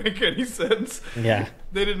does that make any sense? Yeah.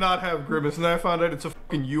 They did not have Grimace, and then I found out it's a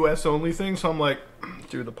fucking U.S. only thing. So I'm like,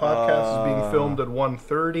 dude, the podcast is being filmed at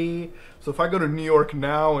 1:30. So if I go to New York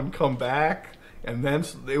now and come back, and then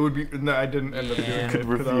it would be. No, I didn't end up doing it. 'cause I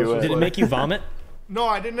was review just it. Did it like- make you vomit? No,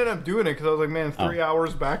 I didn't end up doing it because I was like, man, 3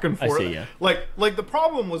 hours back and I forth. see, yeah. Like the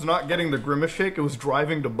problem was not getting the Grimace shake. It was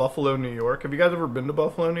driving to Buffalo, New York. Have you guys ever been to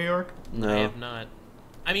Buffalo, New York? No. I have not.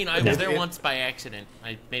 I mean, I was there once by accident.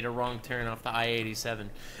 I made a wrong turn off the I-87,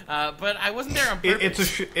 but I wasn't there on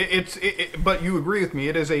purpose. But you agree with me.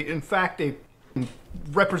 It is in fact a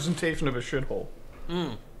representation of a shithole.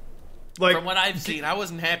 Like From what I've seen, I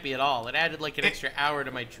wasn't happy at all. It added like an extra hour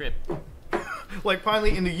to my trip. Like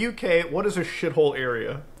finally in the UK, what is a shithole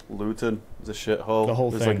area? Luton is a shithole. The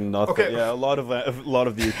whole There's thing. like nothing. Okay. Yeah, a lot of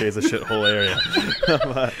the UK is a shithole area.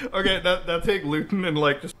 Okay, that take Luton and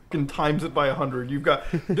like just fucking times it by 100. You've got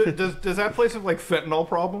does that place have like fentanyl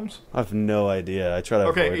problems? I have no idea. I try to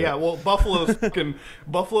avoid Okay, yeah. it. Well, Buffalo's fucking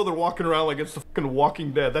Buffalo. They're walking around like it's the fucking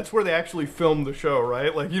Walking Dead. That's where they actually filmed the show,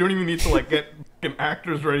 right? Like you don't even need to like get fucking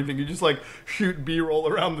actors or anything. You just like shoot B-roll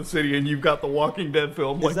around the city, and you've got the Walking Dead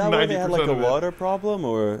film. Is Like that where they had like a of it. water problem,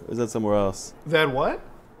 or is that somewhere else? That what?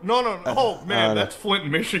 No. Oh man, no. that's Flint,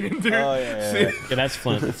 Michigan, dude. Oh, yeah. See, Yeah, that's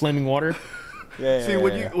flaming water. Yeah. See,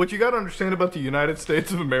 what you got to understand about the United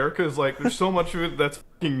States of America is like there's so much of it that's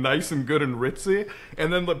fucking nice and good and ritzy,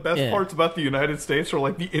 and then the best Yeah. parts about the United States are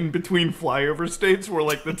like the in between flyover states where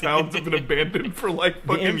like the towns have been abandoned for like The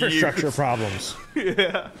fucking infrastructure years. problems.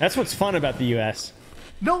 Yeah. That's what's fun about the U.S.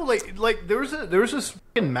 No, like there was this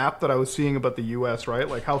fucking map that I was seeing about the U.S. right,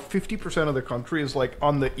 like how 50% of the country is like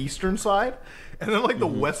on the eastern side, and then like the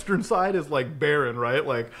western side is like barren, right?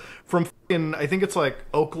 Like from fucking I think it's like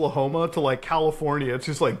Oklahoma to like California, it's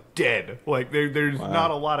just like dead. Like there's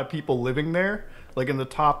not a lot of people living there. Like in the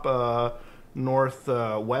top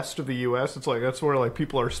northwest of the U.S., it's like that's where like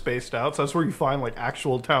people are spaced out. So that's where you find like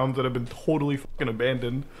actual towns that have been totally fucking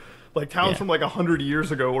abandoned. Like towns Yeah. from like 100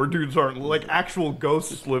 years ago where dudes aren't like actual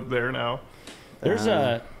ghosts live there now. There's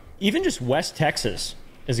even just West Texas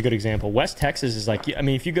is a good example. West Texas is like, I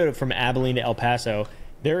mean, if you go from Abilene to El Paso,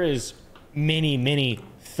 there is many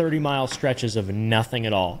 30-mile stretches of nothing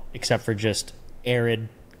at all except for just arid,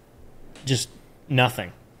 just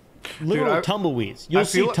nothing. Literal I- tumbleweeds. You'll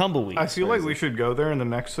see tumbleweeds. I feel like we should go there in the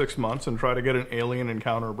next 6 months and try to get an alien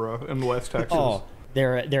encounter, bro, in West Texas. Oh,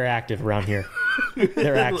 they're active around here.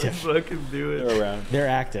 They're Let's active. fucking do it. They're around. They're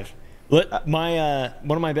active. One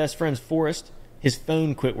of my best friends, Forrest, his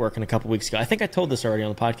phone quit working a couple weeks ago. I think I told this already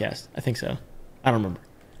on the podcast. I think so. I don't remember.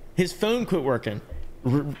 His phone quit working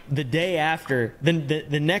the day after,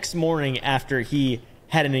 the next morning after he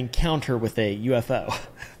had an encounter with a UFO.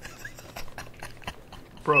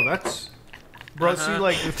 Bro, see,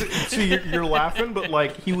 like, you're laughing, but,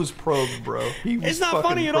 like, he was probed, bro. It's not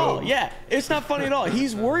funny at all. Yeah, it's not funny at all.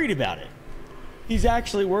 He's worried about it. He's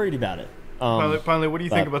actually worried about it. Finally, what do you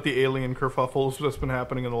think about the alien kerfuffles that's been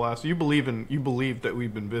happening in the last? You believe that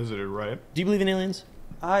we've been visited, right? Do you believe in aliens?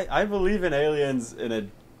 I believe in aliens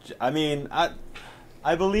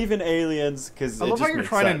I believe in aliens because I love how you're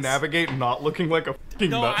trying to navigate not looking like a fucking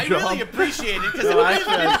nut I job. really appreciate it because I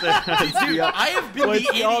have been the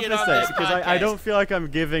idiot on this podcast. I don't feel like I'm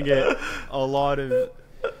giving it a lot of.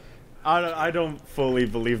 I don't fully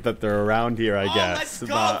believe that they're around here. I guess.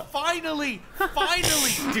 Let's go! Finally,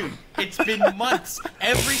 dude. It's been months.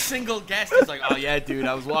 Every single guest is like, "Oh yeah, dude.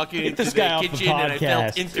 I was walking into the kitchen and I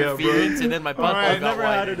felt interference, and then my butt I've got never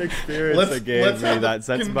had an experience that gave me that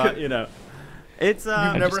sense, but you know, it's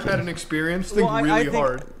You've never had an experience. Think really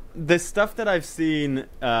hard. The stuff that I've seen,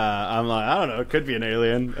 I'm like, I don't know, it could be an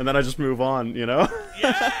alien, and then I just move on, you know.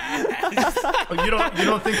 You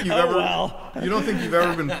don't think you've you don't think you've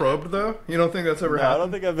ever been probed though? You don't think that's ever happened? I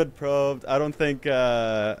don't think I've been probed. I don't think.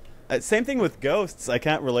 Same thing with ghosts. I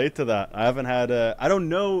can't relate to that. I haven't had. I don't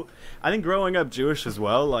know. I think growing up Jewish as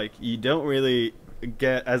well, like you don't really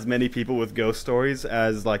get as many people with ghost stories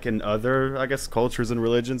as like in other, I guess, cultures and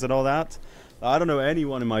religions and all that. I don't know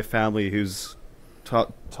anyone in my family who's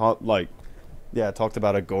talked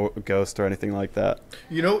about a ghost or anything like that.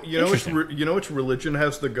 You know which religion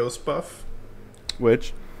has the ghost buff?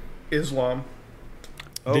 Which? Islam.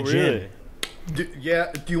 Oh, really? Do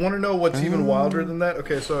you want to know what's even wilder than that?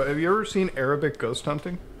 Okay, so have you ever seen Arabic ghost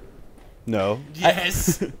hunting? No.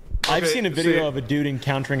 Yes. I've seen a video of a dude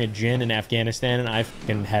encountering a jinn in Afghanistan, and I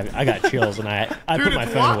got chills, and I put my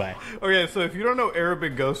phone away. Okay, so if you don't know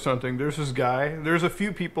Arabic ghost hunting, there's this guy. There's a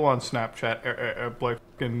few people on Snapchat, like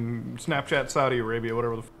in Snapchat Saudi Arabia,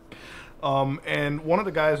 whatever the. And one of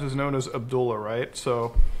the guys is known as Abdullah, right?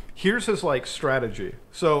 So here's his like strategy.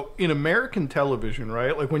 So in American television,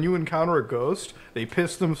 right, like when you encounter a ghost, they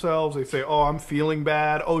piss themselves. They say, "Oh, I'm feeling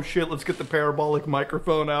bad. Oh shit, let's get the parabolic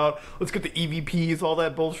microphone out. Let's get the EVPs, all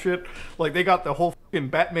that bullshit." Like they got the whole fucking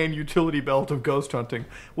Batman utility belt of ghost hunting.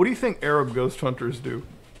 What do you think Arab ghost hunters do?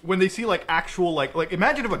 When they see like actual like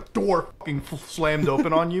imagine if a door fucking slammed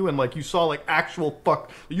open on you and like you saw like actual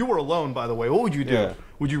you were alone, by the way. What would you do? Yeah.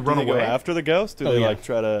 Would you run Do they away go after the ghost? Do they like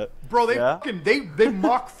try to? Bro, they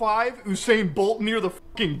Mach 5 Usain Bolt near the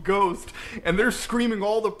fucking ghost, and they're screaming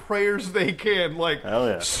all the prayers they can, like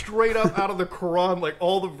straight up out of the Quran, like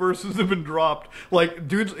all the verses have been dropped. Like,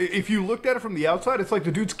 dudes, if you looked at it from the outside, it's like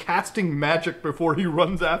the dude's casting magic before he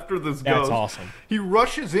runs after this ghost. That's awesome. He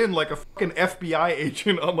rushes in like a fucking FBI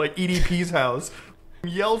agent on like EDP's house,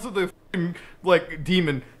 yells at the fucking like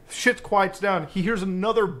demon. Shit quiets down. He hears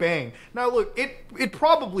another bang. Now look, it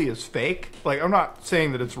probably is fake. Like I'm not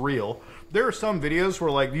saying that it's real. There are some videos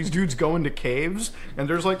where like these dudes go into caves and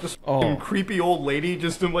there's like this creepy old lady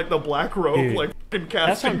just in like the black robe, dude, like fucking casting magic.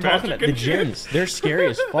 That's what I'm talking about. The jinns, they're scary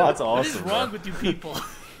as fuck. That's awesome. What is wrong with you people?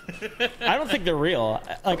 I don't think they're real.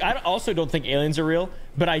 Like I also don't think aliens are real,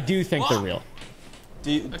 but I do think they're real.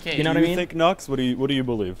 You know what I mean? Think Nux? What do you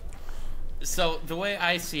believe? So the way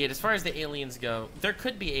I see it, as far as the aliens go, there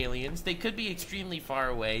could be aliens. They could be extremely far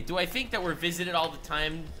away. Do I think that we're visited all the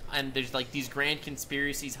time and there's like these grand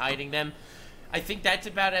conspiracies hiding them? I think that's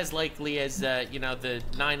about as likely as the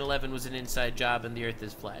 9/11 was an inside job and the Earth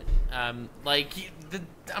is flat. I'm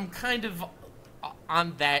kind of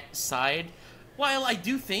on that side. While I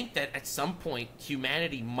do think that at some point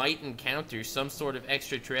humanity might encounter some sort of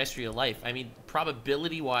extraterrestrial life. I mean,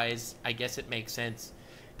 probability-wise, I guess it makes sense.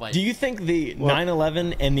 But, do you think the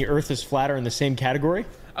 9/11 and the Earth is flat are in the same category?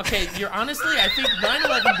 Okay, I think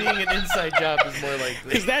 9/11 being an inside job is more likely.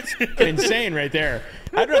 Because that's insane right there.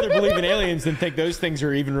 I'd rather believe in aliens than think those things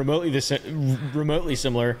are even remotely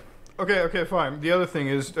similar. Okay, fine. The other thing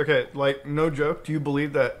is, like, no joke, do you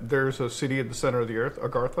believe that there's a city at the center of the Earth,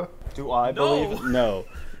 Agartha? Do I believe it? No.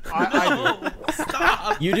 I do.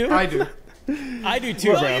 Stop! You do? I do. I do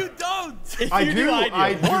too, bro. No, you don't! I do.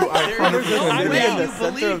 I 100% in the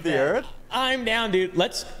center of the Earth? I'm down, dude.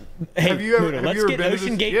 Let's get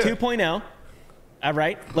Ocean Gate 2.0. All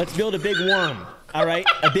right? Let's build a big worm. All right?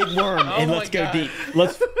 A big worm, and let's go deep.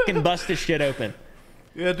 Let's fucking bust this shit open.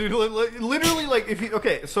 Yeah, dude, literally, like,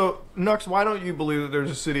 okay, so, Nux, why don't you believe that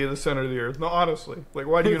there's a city at the center of the Earth? No, honestly. Like,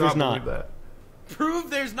 why do you not believe that? Prove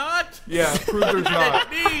there's not? Yeah, prove there's not.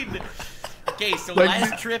 What does that mean? Okay, so Like,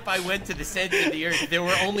 last trip I went to the center of the earth, there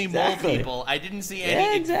were only Exactly. mole people. I didn't see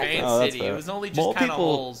any exactly. advanced Oh, that's city. It fair. was only Mole just kind of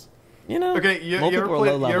people- holes. You know. Okay, you Mole ever people are play?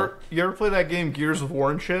 low level. You ever play that game Gears of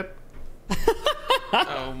War and shit?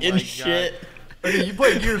 Oh my In god. shit. Okay, you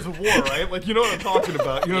play Gears of War, right? Like you know what I'm talking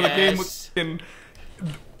about. You know the game Yes. with in.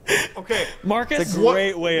 Okay. Marcus. It's a What-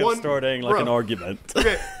 great way of one- starting like bro. an argument.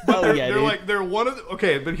 Okay, but Oh, they're, yeah, they're dude. like they're one of the,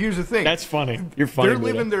 okay, but here's the thing. That's funny. You're funny. They're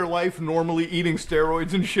Buddha. living their life normally, eating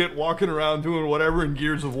steroids and shit, walking around doing whatever in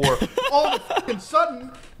Gears of War. All of a fucking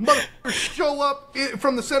sudden, motherfuckers show up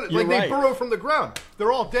from the center, You're like right. they burrow from the ground.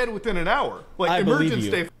 They're all dead within an hour. Like I believe emergence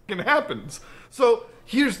you. day fucking happens. So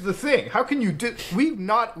here's the thing: how can you? We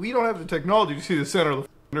don't have the technology to see the center of the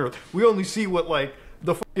fucking earth. We only see what like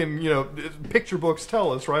the fucking picture books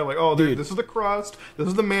tell us, right? Like, oh, Dude. this is the crust, this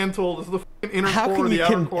is the mantle, this is the fucking inner How core, can the you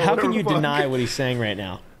outer core. how whatever can you the fuck. deny what he's saying right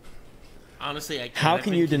now? Honestly, I can't. How I've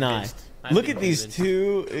can been you deny? convinced. I've Look been at these convinced.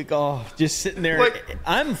 two. Oh, just sitting there. Like-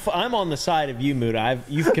 I'm on the side of you, Muda.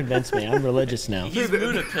 You've convinced me. I'm religious now. He's Dude,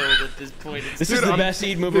 Muda pilled at this point. It's This Dude, is the I'm- best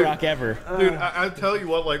Eid dude. Mubarak ever. Dude, I tell you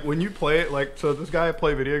what, like, when you play it, like, so this guy I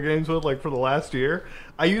play video games with, like, for the last year,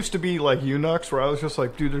 I used to be, like, Unix, where I was just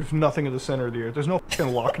like, dude, there's nothing in the center of the earth. There's no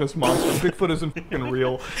fucking Loch Ness Monster. Bigfoot isn't fucking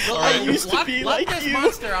real. Well, I used to be Loch like Ness you.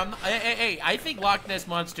 Monster. Hey, I think Loch Ness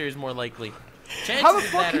Monster is more likely. Chances How the of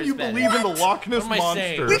fuck that can are you better. believe in the Loch Ness What am I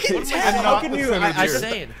saying? Monster? We can and tell. not How can the you- center of the I'm earth?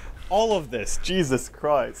 saying. All of this, Jesus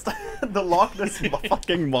Christ. The Loch Ness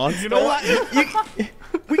fucking monster. You know what?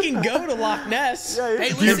 We can go to Loch Ness. Yeah, Hey,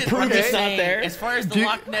 Do you listen, prove I'm it's just not saying, there? as far as the Do you-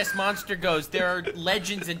 Loch Ness Monster goes, there are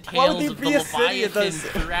legends and Why would tales there of the be a city that Leviathan does-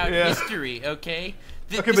 throughout Yeah. history, okay?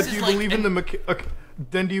 Okay, but do you believe in the okay,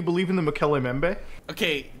 then do you believe in the Mekele Membe?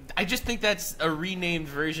 Okay, I just think that's a renamed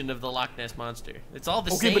version of the Loch Ness Monster. It's all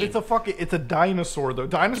the Okay, same. but it's a dinosaur though.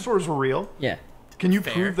 Dinosaurs are real. Yeah. Can you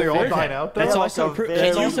Fair. prove they all Fair. died out though? That's like also a pro- very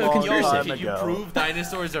that's also a long conspiracy. time Can you ago. prove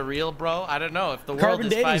dinosaurs are real, bro? I don't know. If the world Carbon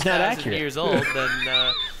is dating's not 5,000 accurate. years old, then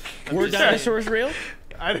I'm Were just saying. dinosaurs real?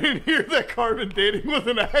 I didn't hear that carbon dating was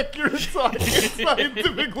an accurate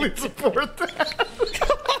scientifically support that.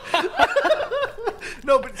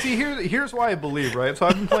 No, but see, here's why I believe, right? So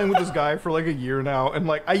I've been playing with this guy for like a year now, and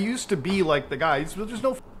like I used to be like the guy. There's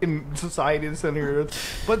no fucking society in the center of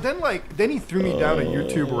Earth. But then he threw me down a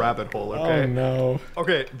YouTube rabbit hole. Okay. Oh no.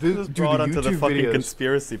 Okay. This Just brought onto the fucking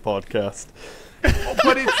conspiracy podcast.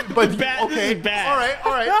 But it's but bad. This okay. is bad.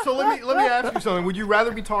 All right. So let me ask you something. Would you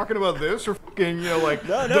rather be talking about this or fucking like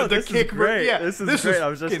No, the this kick? is great. Yeah, this is great. I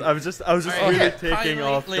was just All right, really yeah, taking finally,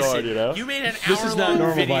 off listen, guard, you know. You made an This is not hour-long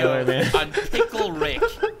normal, video by the way, man. on Pickle Rick.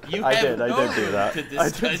 You I have did no do room that. to I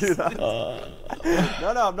discuss. did do that.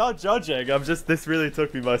 No, I'm not judging. This really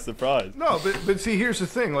took me by surprise. No, but see, here's the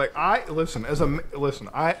thing. Like, I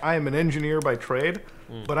am an engineer by trade,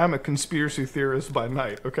 but I'm a conspiracy theorist by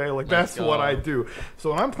night. Okay, like that's go. what I do.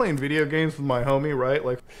 So when I'm playing video games with my homie, right?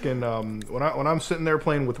 Like, fucking, when I'm sitting there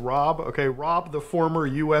playing with Rob, okay, Rob, the former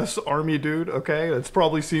U.S. Army dude, okay, that's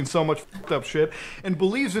probably seen so much fucked up shit and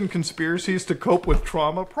believes in conspiracies to cope with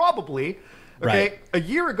trauma, probably. Okay, Right. a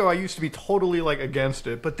year ago I used to be totally like against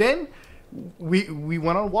it, but then we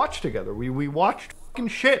went on watch together. We watched fucking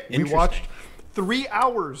shit. We Interesting. watched 3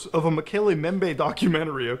 hours of a Mekele Membe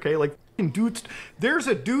documentary. Okay, like fucking dudes. There's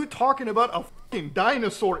a dude talking about a fucking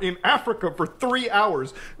dinosaur in Africa for 3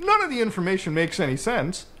 hours. None of the information makes any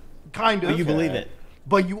sense. Kind of. But you believe it.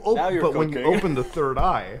 But you Now open. you're But when you cooking. open the third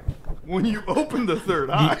eye, when you open the third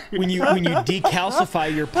eye. When you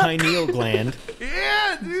decalcify your pineal gland.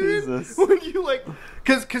 Yeah, dude. Jesus. When you like,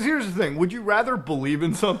 because here's the thing: would you rather believe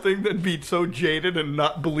in something than be so jaded and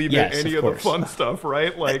not believe Yes, in any of of the course. fun stuff,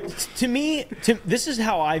 right? Like, To me, this is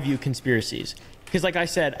how I view conspiracies. Because, like I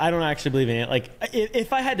said, I don't actually believe in it. Like,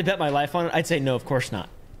 if I had to bet my life on it, I'd say no, of course not.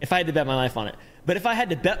 If I had to bet my life on it. But if I had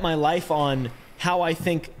to bet my life on how I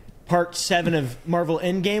think Part 7 of Marvel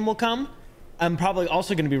Endgame will come, I'm probably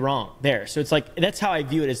also going to be wrong there. So it's like, that's how I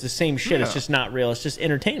view it. It's the same shit. Yeah. It's just not real. It's just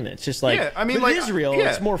entertainment. It's just like, Yeah, I mean, but like, it is real. yeah.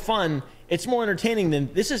 It's more fun. It's more entertaining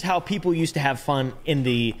than, this is how people used to have fun in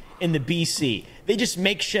the BC. They just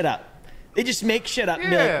make shit up. They just make shit up and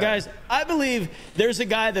be Yeah. like, guys, I believe there's a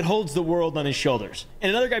guy that holds the world on his shoulders. And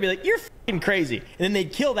another guy be like, you're fucking crazy. And then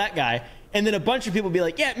they'd kill that guy. And then a bunch of people be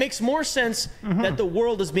like, yeah, it makes more sense that the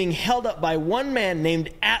world is being held up by one man named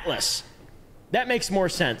Atlas. That makes more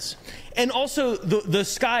sense. And also, the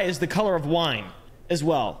sky is the color of wine as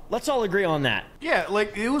well. Let's all agree on that. yeah,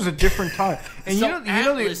 like it was a different time. And So you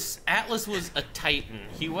know the Atlas was a Titan.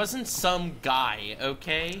 He wasn't some guy,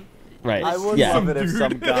 okay? Right. I would yeah. love it if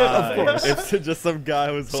some guy, Of course. if just some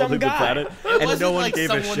guy was Some holding the guy. planet It and wasn't no one like gave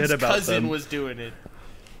a someone's shit about cousin them. was doing it.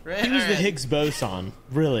 Right? He was the Alright. Higgs boson,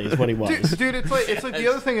 really, is what he was. Dude, it's like the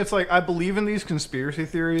other thing. It's like I believe in these conspiracy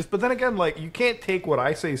theories, but then again, like you can't take what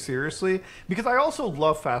I say seriously because I also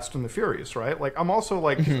love Fast and the Furious, right? Like I'm also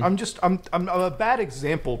like I'm a bad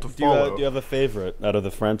example to follow. Do you have a favorite out of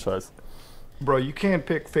the franchise? Bro, you can't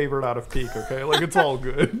pick favorite out of Peak, okay? Like it's all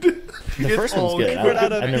good. The first one's good.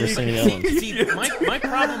 I've never seen the other ones. See, my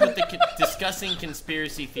problem with discussing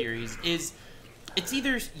conspiracy theories is it's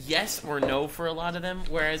either yes or no for a lot of them,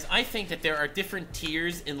 whereas I think that there are different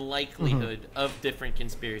tiers in likelihood of different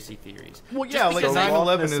conspiracy theories. Well, yeah, like because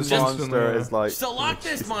 9/11 is This instantly. monster is like. So Loch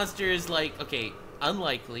Ness Monster is like, okay,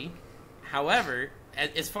 unlikely. However,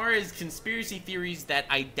 as far as conspiracy theories that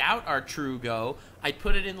I doubt are true go, I'd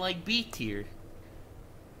put it in like B tier,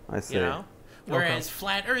 I see. you know? Whereas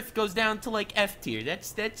Flat Earth goes down to like F tier.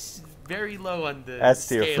 That's very low on the S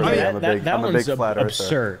tier scale. for me. That, I'm a one's big flat earther.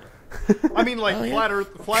 absurd. I mean, like Oh, yeah. Flat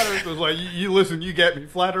Earth was like you listen, you get me.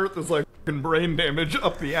 Flat Earth is like fucking brain damage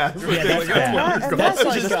up the ass. Yeah, that's Like, bad. what it's That's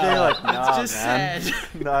called. like, Just being like, It's nah, just man.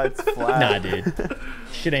 sad. No, it's flat. nah, dude.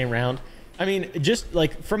 Shit ain't round. I mean, just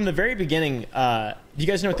like from the very beginning, do you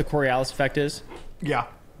guys know what the Coriolis effect is? Yeah,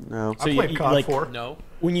 No. I played COD like, 4. No.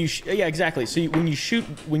 When you yeah, exactly. So when you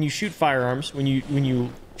shoot firearms, when you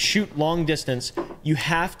shoot long distance, you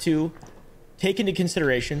have to take into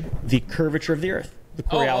consideration the curvature of the Earth, the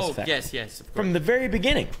Coriolis effect. Yes, of course. From the very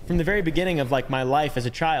beginning of like my life as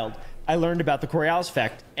a child, I learned about the Coriolis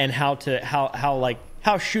effect and how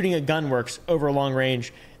shooting a gun works over a long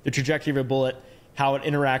range, the trajectory of a bullet, how it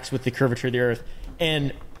interacts with the curvature of the Earth,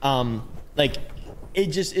 and like it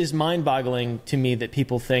just is mind-boggling to me that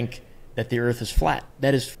people think that the Earth is flat.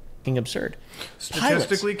 That is fucking absurd.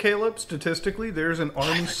 Statistically, Caleb, there's an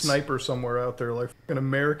army sniper somewhere out there, like an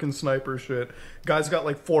American sniper shit. Guy's got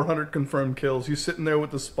like 400 confirmed kills. He's sitting there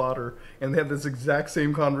with the spotter, and they have this exact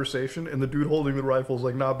same conversation, and the dude holding the rifle is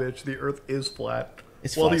like, nah, bitch, the Earth is flat.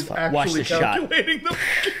 It's While flat, he's it's flat. Watch actually the shot. calculating the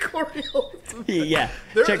fucking Coriolis. Yeah,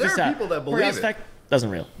 There check this are out. people that believe Coriolis it. effect isn't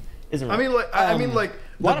real. Isn't real. I mean, like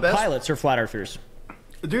a lot the of best pilots are flat earthers.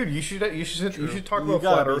 dude. You should talk You about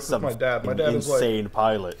gotta flat be Earth with some my dad. My dad is like, insane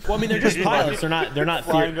pilot. Well, I mean, they're just pilots. They're not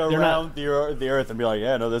Flying they're not. around the Earth and be like,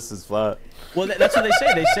 yeah, no, this is flat. Well, that's what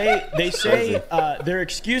they say. They say their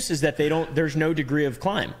excuse is that there's no degree of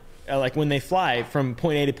climb. Like when they fly from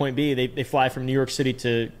point A to point B, they fly from New York City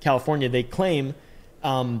to California. They claim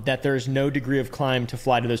that there's no degree of climb to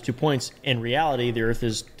fly to those 2 points. In reality, the Earth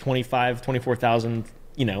is 24,000,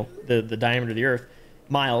 the diameter of the Earth,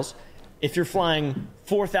 miles. If you're flying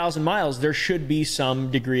 4,000 miles, there should be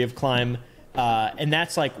some degree of climb. And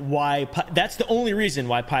that's like why, that's the only reason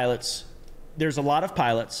why pilots, there's a lot of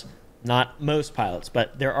pilots, not most pilots,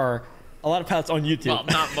 but there are a lot of pilots on YouTube. Well,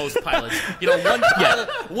 not most pilots.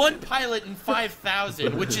 One pilot in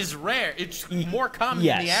 5,000, which is rare. It's more common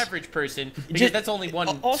than the Yes. average person because Just- that's only one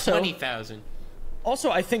in also- 20,000.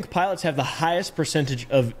 Also, I think pilots have the highest percentage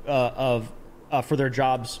of for their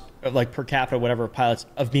jobs, like per capita, whatever, pilots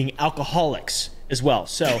of being alcoholics as well.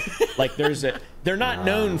 So, like, they're not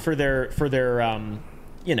known for their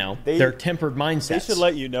their tempered mindsets. They should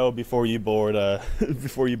let you know before you board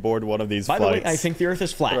one of these By the flights. way, I think the Earth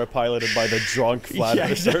is flat. They're piloted by the drunk flat Yeah,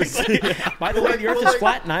 earthers. exactly. By the way, the Earth is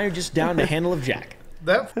flat, and I'm just down to handle of Jack.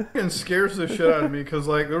 that fucking scares the shit out of me because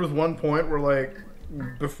like there was one point where like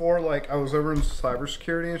before like I was ever in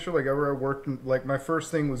cybersecurity and shit, like ever I worked in, like my first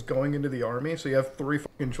thing was going into the army, so you have 3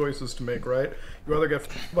 fucking choices to make, right? You either get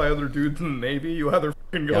f***ed by other dudes in the Navy, you either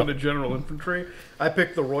fucking go Yep. into general infantry. I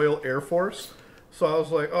picked the Royal Air Force, so I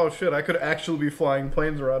was like, oh shit, I could actually be flying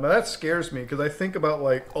planes around. Now that scares me because I think about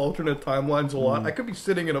like alternate timelines a lot. I could be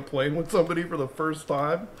sitting in a plane with somebody for the first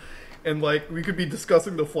time, and like we could be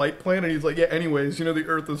discussing the flight plan, and he's like, yeah, anyways, the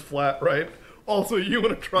Earth is flat, right? Also, you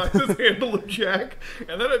want to try this handle of Jack?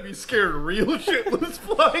 And then I'd be scared real shitless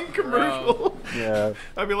flying commercial. Yeah.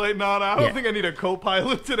 I'd be like, nah, I don't Yeah. think I need a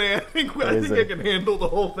co-pilot today. I think I Crazy. can handle the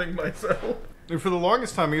whole thing myself. And for the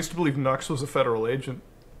longest time, I used to believe Nux was a federal agent.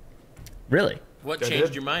 Really? What I changed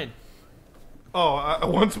did. your mind? Oh,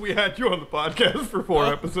 once we had you on the podcast for 4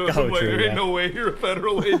 episodes, Oh, I'm like, true, there ain't yeah. no way you're a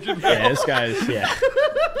federal agent. Yeah, this guy's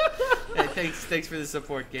Hey, thanks for the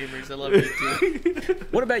support, gamers. I love you too.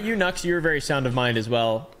 What about you, Nux? You're very sound of mind as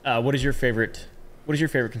well. What is your favorite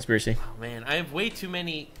conspiracy? Oh, man, I have way too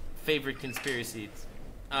many favorite conspiracies.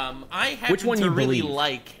 I happen Which one to you really believe?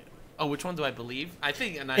 like. Oh, which one do I believe? I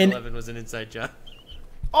think 9/11 was an inside job.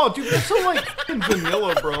 Oh, dude, that's so like fucking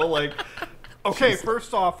vanilla, bro. Like, Okay,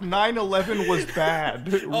 first off, 9/11 was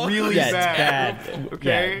bad, really Yeah, bad. it's bad.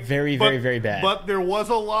 Okay, Yeah, very, very, very bad. But there was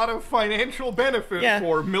a lot of financial benefit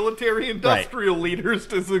for military industrial leaders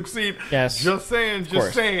to succeed. Yes, just saying,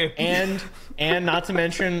 just saying. And not to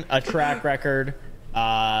mention a track record.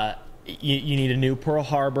 You need a new Pearl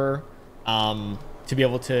Harbor to be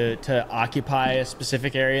able to occupy a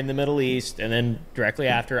specific area in the Middle East, and then directly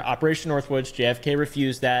after Operation Northwoods, JFK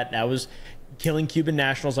refused that. That was killing Cuban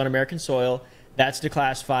nationals on American soil. That's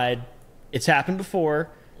declassified. It's happened before.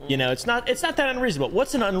 You know, it's not that unreasonable.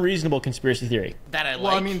 What's an unreasonable conspiracy theory? That I like.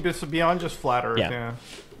 Well, I mean, beyond just flat Earth. Yeah.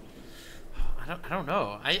 I don't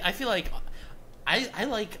know. I feel like I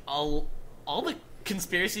like all the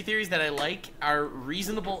conspiracy theories that I like are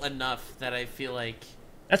reasonable enough that I feel like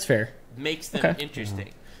that's fair. Makes them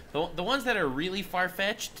interesting. The ones that are really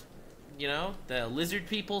far-fetched, you know, the lizard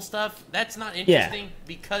people stuff, that's not interesting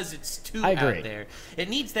because it's too out there. It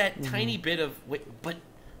needs that tiny bit of but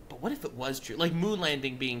what if it was true? Like moon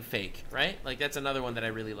landing being fake, right? Like that's another one that I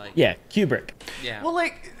really like. Yeah, Kubrick. Yeah. Well,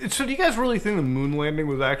 like, so do you guys really think the moon landing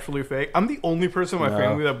was actually fake? I'm the only person in my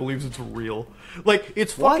family that believes it's real. Like,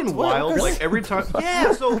 it's fucking wild. Like, every time.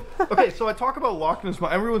 Yeah, so, okay, so I talk about Loch Ness.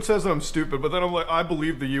 Everyone says that I'm stupid, but then I'm like, I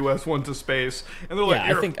believe the U.S. went to space. And they're like,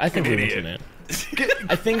 I think we went to the moon.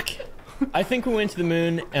 I think we went to the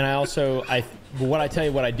moon, and what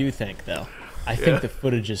I do think, though, I think the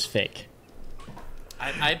footage is fake.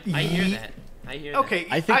 I hear that. Okay,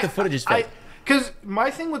 I think the footage is fake. Because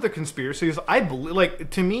my thing with the conspiracy is, I believe,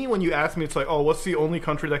 like, to me, when you ask me, it's like, oh, what's the only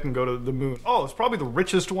country that can go to the moon? Oh, it's probably the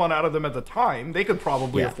richest one out of them at the time. They could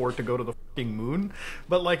probably afford to go to the fucking moon.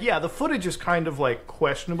 But, like, yeah, the footage is kind of, like,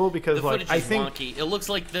 questionable because, like, I think... wonky. It looks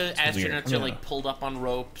like the astronauts are, like, pulled up on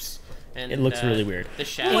ropes. And, it looks really weird. The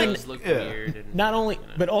shadows look weird. And, not only,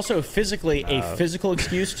 but also physically, a physical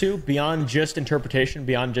excuse too, beyond just interpretation,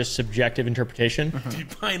 beyond just subjective interpretation.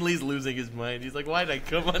 Dude, finally's losing his mind. He's like, "Why did I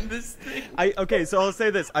come on this thing?" Okay, so I'll say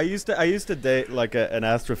this: I used to date like an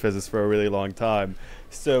astrophysicist for a really long time.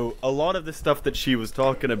 So a lot of the stuff that she was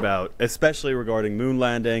talking about, especially regarding moon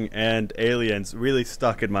landing and aliens, really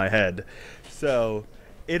stuck in my head. So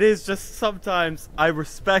it is just sometimes I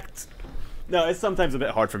respect. No, it's sometimes a bit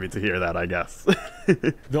hard for me to hear that, I guess.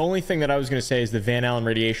 The only thing that I was going to say is the Van Allen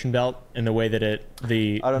radiation belt and the way that I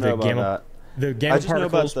don't know about that. The gamma I just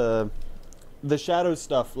particles. know about the shadow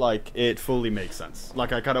stuff. Like it fully makes sense.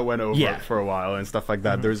 Like I kind of went over it for a while and stuff like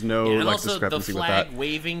that. There's no and like also discrepancy the with flag that.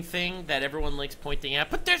 waving thing that everyone likes pointing at,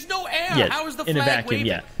 but there's no air. Yeah, How is the in a flag vacuum, waving?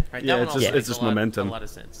 yeah. Right, Yeah, that it's one just- also it's makes just momentum. A lot of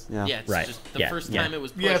sense. Yeah. Yeah, it's Right. just the first time it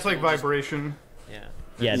was. Yeah, it's like pushed, it was vibration.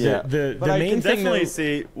 just- Yeah, the but I main can thing definitely though,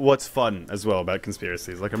 see what's fun as well about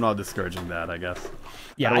conspiracies. Like I'm not discouraging that, I guess.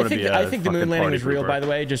 yeah, I think the moon landing is real, by the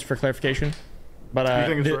way, just for clarification. But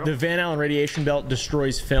You think it's real? the Van Allen radiation belt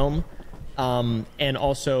destroys film, and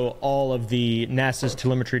also all of the NASA's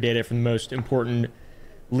telemetry data from the most important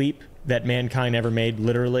leap that mankind ever made,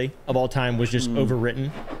 literally of all time, was just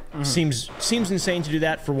overwritten. Seems insane to do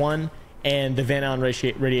that for one, and the Van Allen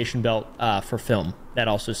radiation belt for film, that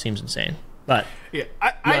also seems insane. But Yeah,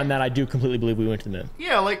 beyond that, I do completely believe we went to the moon.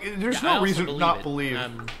 Yeah, like there's Yeah, I no also reason believe not it. believe.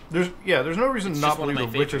 There's no reason it's not just one of believe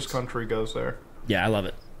my the richest favorites. country goes there. Yeah, I love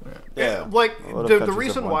it. Yeah. Like A lot of the countries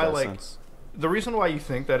reason have why that like sense. the reason why you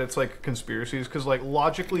think that it's like conspiracy is because like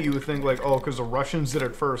logically you would think like, oh, because the Russians did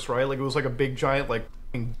it first, right? Like it was like a big giant like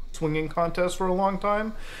swinging contest for a long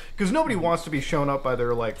time because nobody wants to be shown up by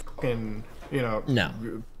their like fucking No.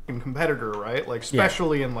 competitor, right? Like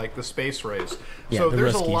especially in like the space race. Yeah, So the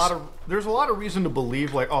there's Ruskies. a lot of reason to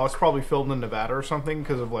believe like, oh, it's probably filmed in Nevada or something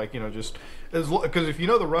because of like, you know, just because if you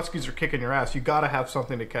know the Ruskies are kicking your ass, you got to have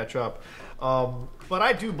something to catch up. But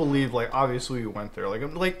I do believe like obviously we went there.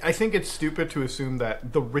 Like I think it's stupid to assume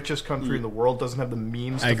that the richest country in the world doesn't have the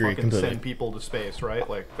means to I agree fucking completely. send people to space, right?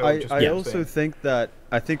 Like that would just I be also insane. think that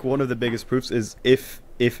one of the biggest proofs is if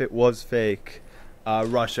it was fake,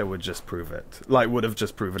 Russia would just prove it. Like would have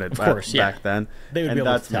just proven it back then. They would and be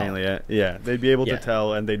able that's to tell. mainly it. Yeah, they'd be able Yeah. to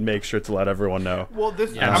tell, and they'd make sure to let everyone know. Well, I'm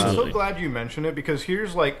so Absolutely. glad you mentioned it because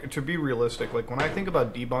here's like to be realistic. Like when I think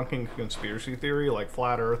about debunking conspiracy theory, like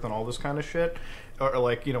flat Earth and all this kind of shit, or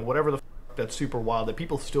like you know whatever the that's super wild that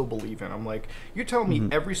people still believe in. I'm like, you're telling me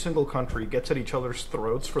every single country gets at each other's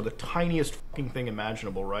throats for the tiniest fucking thing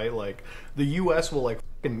imaginable, right? Like the U.S. will like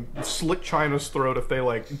fucking slit China's throat if they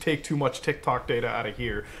like take too much TikTok data out of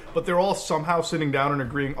here, but they're all somehow sitting down and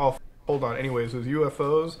agreeing. Oh, hold on. Anyways, those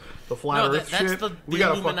UFOs, the flat No, Earth that's shit. the we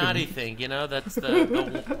gotta Illuminati fucking. thing, you know? That's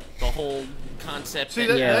the whole concept See,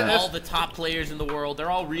 that that's- all the top players in the world, they're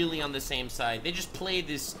all really on the same side. They just play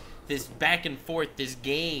this this back and forth, this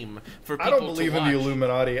game for people I don't believe to in watch. the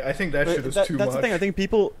Illuminati. I think that shit is too much. That's the thing. I think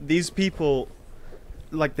these people,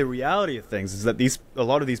 like the reality of things is that a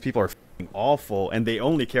lot of these people are f***ing awful, and they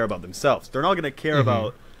only care about themselves. They're not going to care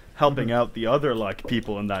about helping out the other like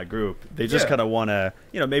people in that group. They just kind of want to,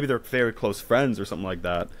 maybe they're very close friends or something like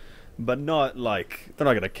that. But not like they're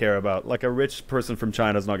not going to care about like a rich person from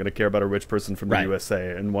China is not going to care about a rich person from the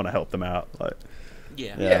USA and want to help them out. Like,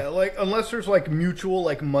 yeah, like unless there's like mutual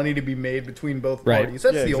like money to be made between both parties.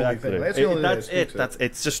 That's the only thing. That's the only thing.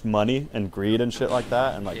 It's just money and greed and shit like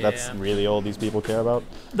that, and like that's really all these people care about.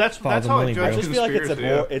 That's how I judge I just feel like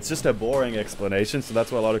conspiracy. it's just a boring explanation, so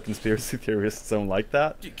that's why a lot of conspiracy theorists don't like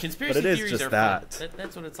that. Dude, conspiracy but it is theories just are that. fun.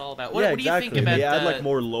 That's what it's all about. What do you think about they add like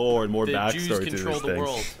more lore and more the backstory Jews to control these the things.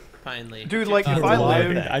 world? Finally, Dude, like if I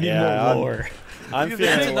lived, I need more lore. I'm That's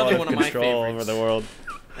feeling a lot another of one of my control favorites. over the world.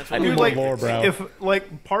 That's I what need I'm more like, lore, bro. if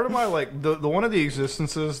like part of my like the one of the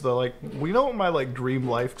existences, the like we know what my like dream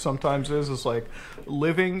life sometimes is like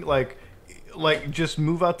living like just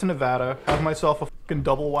move out to Nevada, have myself a fucking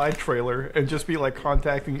double wide trailer, and just be like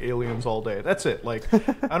contacting aliens all day. That's it. Like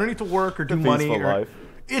I don't need to work or do money. Life.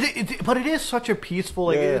 But it is such a peaceful,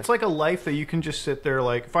 like, it's like a life that you can just sit there,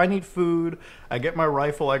 like, if I need food, I get my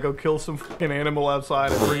rifle, I go kill some fucking animal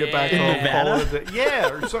outside and bring it back home. Call it a day. Yeah,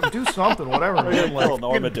 or something, do something, whatever, man. Like, an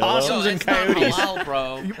armadillo. possums and coyotes. Not halal,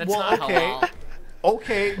 bro. That's well, not halal.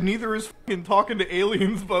 Okay, neither is fucking talking to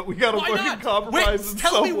aliens, but we gotta Why fucking not? compromise Wait, in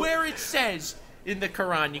tell some me way. where it says in the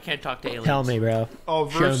Quran you can't talk to aliens. Tell me, bro. Oh,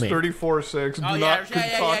 verse Show me. 34:6. Do Oh, not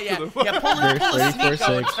talk to the Yeah, pull a Verse sneak and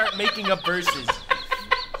 34:6. start making up verses.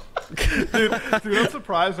 Dude, I'm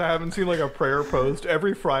surprised I haven't seen like a prayer post.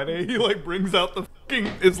 Every Friday he like brings out the fucking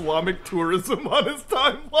Islamic tourism on his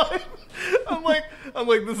timeline. I'm like,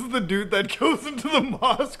 this is the dude that goes into the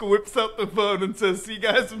mosque, whips out the phone, and says, "See,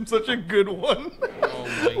 guys, I'm such a good one." Oh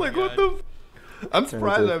my Like, God. what the? I'm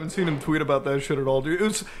surprised I haven't seen him tweet about that shit at all, dude. It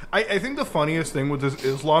was, I think the funniest thing with his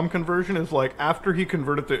Islam conversion is like after he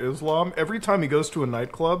converted to Islam, every time he goes to a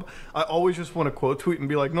nightclub, I always just want to quote tweet and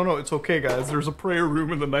be like, no, it's okay, guys. There's a prayer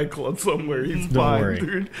room in the nightclub somewhere. He's fine, worry.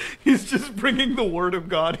 dude. He's just bringing the word of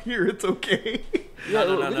God here. It's okay.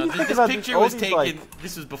 No. This picture was taken. Like,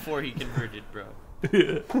 This was before he converted, bro.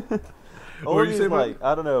 all What you these say, bro? like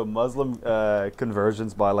I don't know Muslim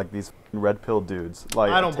conversions by like these red pill dudes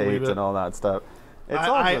like I don't believe Tate it. and all that stuff. It's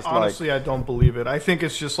all I just honestly, I don't believe it. I think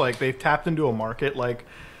it's just like they've tapped into a market. Like,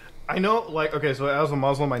 I know, like, okay, so as a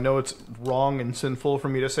Muslim, I know it's wrong and sinful for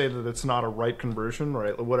me to say that it's not a right conversion,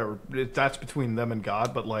 right? Whatever. That's between them and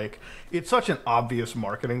God, but, like, it's such an obvious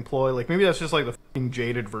marketing ploy. Like, maybe that's just, like, the fucking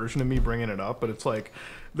jaded version of me bringing it up, but it's like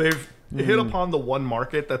they've hit upon the one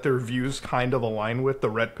market that their views kind of align with, the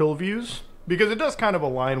red pill views, because it does kind of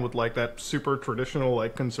align with, like, that super traditional,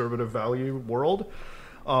 like, conservative value world.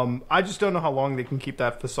 I just don't know how long they can keep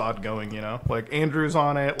that facade going, you know? Like, Andrew's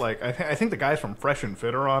on it. Like, I think the guys from Fresh and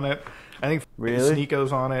Fit are on it. I think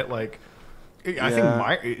Sneeko's on it. Like, I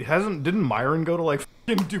think didn't Myron go to, like,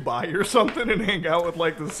 fucking Dubai or something and hang out with,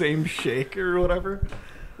 like, the same sheikh or whatever?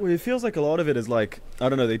 Well, it feels like a lot of it is like I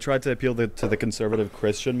don't know. They tried to appeal to the conservative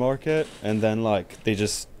Christian market, and then like there's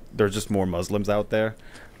just more Muslims out there.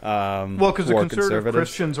 Well, because the conservative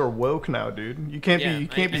Christians are woke now, dude. You can't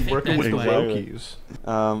be working with the wokies.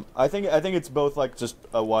 I think it's both like just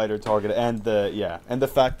a wider target and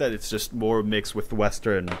the fact that it's just more mixed with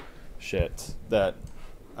Western shit that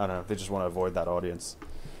I don't know. They just want to avoid that audience.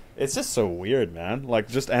 It's just so weird, man. Like,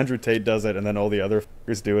 just Andrew Tate does it, and then all the other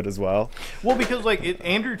fuckers do it as well. Well, because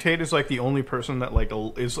Andrew Tate is like the only person that like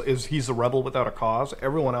is he's a rebel without a cause.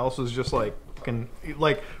 Everyone else is just like fucking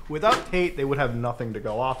like without Tate, they would have nothing to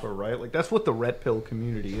go off of, right? Like that's what the red pill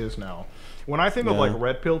community is now. When I think of like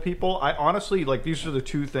red pill people, I honestly like these are the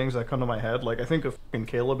two things that come to my head. Like I think of fucking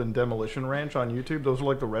Caleb and Demolition Ranch on YouTube. Those are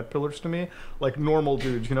like the red pillars to me. Like normal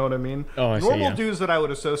dudes, you know what I mean? Oh, I see, normal yeah. dudes that I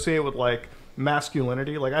would associate with like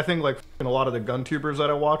masculinity. Like I think like a lot of the gun tubers that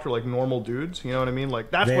I watch are like normal dudes, you know what I mean?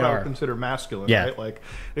 Like that's what I would consider masculine, right? Like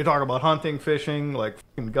they talk about hunting, fishing, like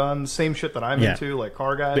guns, same shit that I'm into, like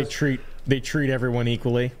car guys. They treat everyone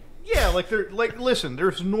equally. Yeah, like they're like listen,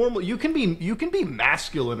 there's normal you can be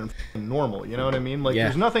masculine and f***ing normal, you know what I mean? Like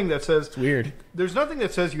there's nothing that says It's weird. There's nothing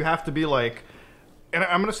that says you have to be like, and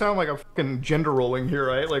I'm gonna sound like a fucking gender rolling here,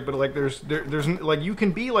 right? Like, but like, there's like, you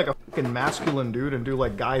can be like a fucking masculine dude and do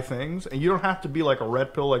like guy things, and you don't have to be like a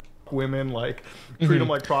red pill, like women, like treat them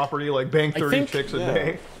like property, like bang 30 chicks a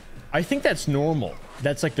day. I think that's normal.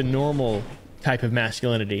 That's like the normal type of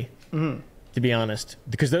masculinity, to be honest.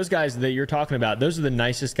 Because those guys that you're talking about, those are the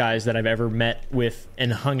nicest guys that I've ever met with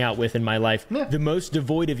and hung out with in my life. Yeah. The most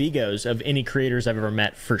devoid of egos of any creators I've ever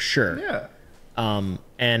met, for sure. Yeah.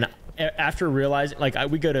 And after realizing, like,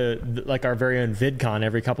 we go to like our very own VidCon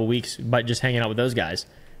every couple weeks, but just hanging out with those guys.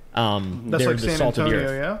 That's they're like the San salt of the Antonio,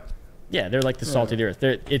 earth. yeah? Yeah, they're like the salt of the earth.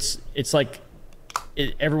 It's like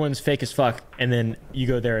everyone's fake as fuck, and then you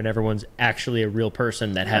go there and everyone's actually a real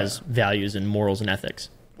person that has values and morals and ethics.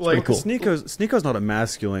 It's Like, pretty cool. Sneako's not a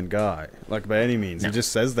masculine guy, like, by any means. No. He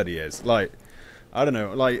just says that he is. Like, I don't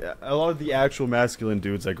know. Like, a lot of the actual masculine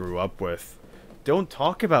dudes I grew up with don't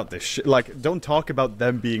talk about this shit. Like, don't talk about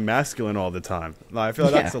them being masculine all the time. Like, I feel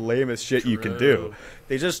like that's the lamest shit you can do.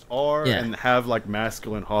 They just are and have, like,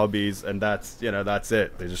 masculine hobbies, and that's, you know, that's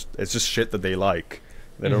it. It's just shit that they like.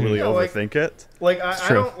 They don't really overthink it. Like, I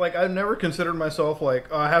don't, like, I've never considered myself,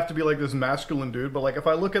 like, I have to be, like, this masculine dude, but, like, if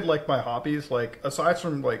I look at, like, my hobbies, like, aside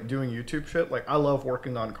from, like, doing YouTube shit, like, I love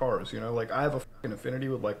working on cars, you know? Like, I have a fucking affinity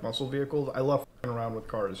with, like, muscle vehicles. I love fucking around with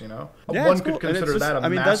cars, you know? Yeah, One it's could cool. And consider it's just, that a I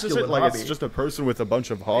mean, masculine that's just it. Like, hobby. it's just a person with a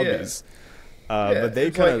bunch of hobbies. Yeah, But they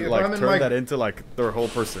it's kind of, if like, I'm in turn my- that into, like, their whole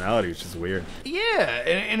personality, which is weird. Yeah,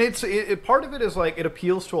 and it's part of it is like it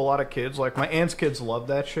appeals to a lot of kids. Like my aunt's kids love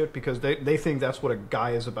that shit because they think that's what a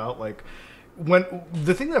guy is about. Like when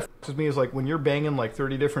the thing that f***s with me is like when you're banging like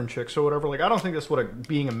 30 different chicks or whatever. Like I don't think that's what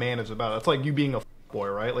being a man is about. It's like you being a boy,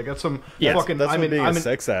 right? Like that's some fucking. That's what being a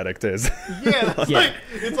sex addict is. Yeah, that's like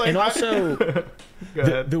it's like And also, Go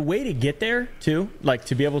ahead. the way to get there too, like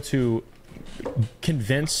to be able to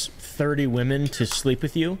convince 30 women to sleep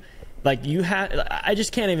with you, like I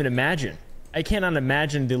just can't even imagine. I cannot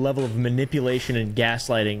imagine the level of manipulation and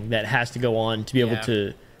gaslighting that has to go on to be able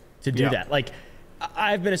to do that. Like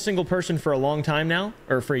I've been a single person for a long time now,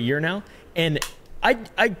 or for a year now, and I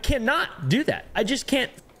cannot do that. I just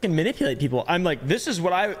can't fucking manipulate people. I'm like, this is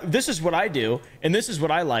what I do, and this is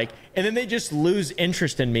what I like, and then they just lose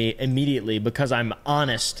interest in me immediately because I'm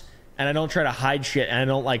honest and I don't try to hide shit, and I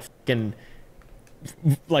don't like fucking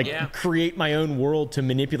create my own world to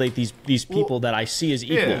manipulate these people that I see as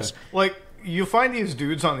equals. Yeah. Like you find these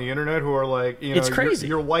dudes on the internet who are like, you know, It's crazy.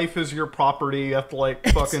 Your wife is your property. You have to like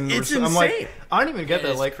fucking. It's I'm insane. like, I don't even get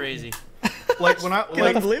that. It's Like crazy. Like when I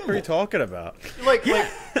like What are you talking about? like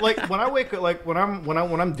when I wake up, like when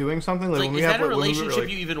I'm doing something, like, Like, when we is have that a like, when we were, relationship like,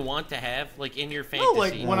 you even want to have, like in your fantasy? no,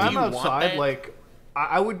 like when Do I'm you want outside, that? like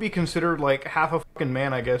I would be considered like half a fucking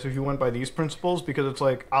man, I guess, if you went by these principles, because it's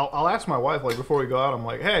like I'll ask my wife like before we go out, I'm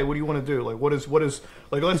like, hey, what do you want to do? Like what is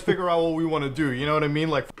like let's figure out what we want to do. You know what I mean?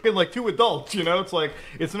 Like fucking like two adults. You know, it's like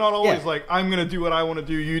it's not always like I'm gonna do what I want to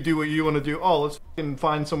do, you do what you want to do. Oh, let's fucking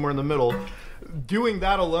find somewhere in the middle. Doing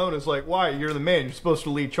that alone is like, why? You're the man. You're supposed to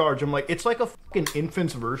lead charge. I'm like, it's like a fucking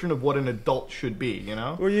infant's version of what an adult should be, you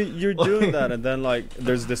know? Well, you're doing that, and then, like,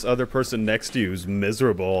 there's this other person next to you who's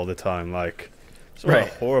miserable all the time. Like, it's what a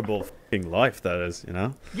horrible fucking life that is, you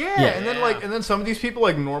know? Yeah, and then like, and then some of these people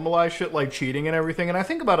like normalize shit like cheating and everything. And I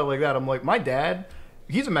think about it like that. I'm like, my dad,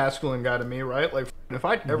 he's a masculine guy to me, right? Like, if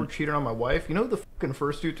I ever cheated on my wife, you know, the fucking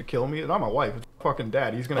first dude to kill me, not my wife, it's fucking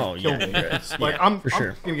dad. He's gonna kill me. Like, I'm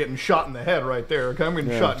fucking getting shot in the head right there. Okay, I'm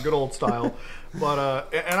getting shot in good old style.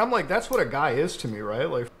 But and I'm like, that's what a guy is to me, right?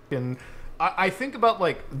 Like, fucking, I think about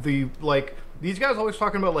like these guys always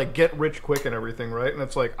talking about like get rich quick and everything, right? And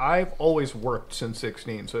it's like I've always worked since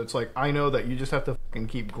 16, so it's like I know that you just have to fucking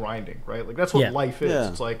keep grinding, right? Like that's what life is.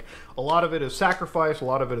 It's like a lot of it is sacrifice, a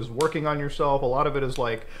lot of it is working on yourself, a lot of it is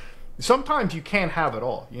like sometimes you can't have it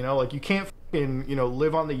all, you know? Like you can't fucking, you know,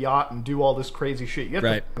 live on the yacht and do all this crazy shit. You have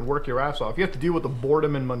to fucking work your ass off. You have to deal with the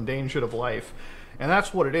boredom and mundane shit of life. And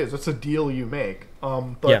that's what it is. It's a deal you make.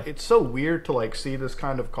 But it's so weird to like see this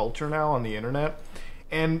kind of culture now on the internet.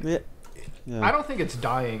 And I don't think it's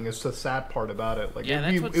dying. It's the sad part about it. Like,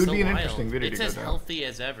 it would be an interesting video to go down. It's as healthy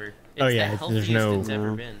as ever. It's the healthiest there's it's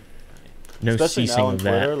ever been. no Especially ceasing now on of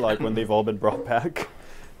that. Twitter, like when they've all been brought back,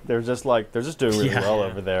 they're just doing really well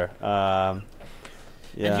over there. And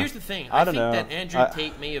here's the thing. I think know. that Andrew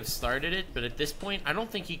Tate may have started it, but at this point, I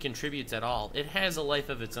don't think he contributes at all. It has a life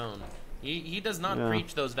of its own. He does not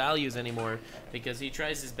preach those values anymore because he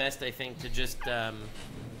tries his best, I think, to just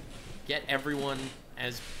get everyone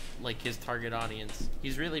as like his target audience.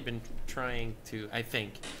 He's really been trying to, I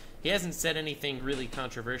think. He hasn't said anything really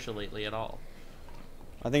controversial lately at all.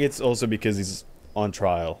 I think it's also because he's on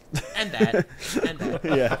trial. And that.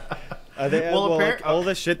 Yeah. Like, all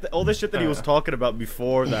the shit that he was talking about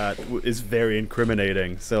before that is very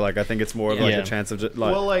incriminating. So like I think it's more of like a chance of just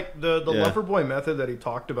like the Loverboy method that he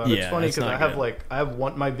talked about. It's funny because I have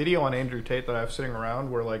my video on Andrew Tate that I have sitting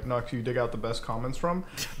around where like Nux, you dig out the best comments from.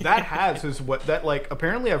 That has his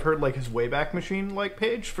apparently I've heard like his Wayback Machine like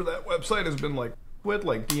page for that website has been like with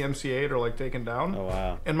like DMCA'd or like taken down. Oh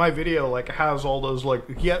wow. And my video like has all those like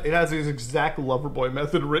it has his exact Loverboy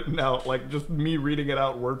method written out, like just me reading it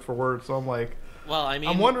out word for word. So I'm like, Well, I mean,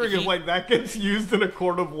 I'm wondering if like that gets used in a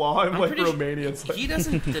court of law in like Romania. It's like... He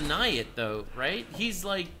doesn't deny it though, right? He's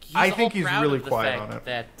like, I think he's proud really of the quiet fact on it.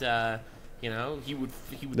 that he would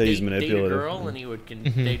That he's date a manipulative. girl and he would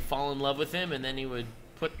they'd fall in love with him and then he would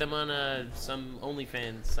put them on some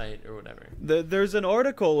OnlyFans site or whatever. There's an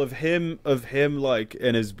article of him like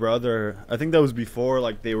and his brother. I think that was before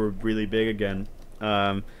like they were really big again.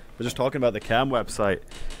 But just talking about the cam website,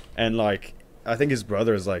 and like I think his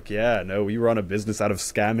brother is like, yeah, no, we run a business out of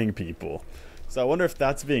scamming people. So I wonder if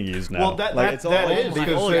that's being used now. Well, that is they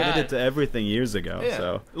because all they did it to everything years ago. Yeah.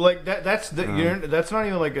 So like that's not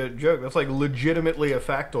even like a joke. That's like legitimately a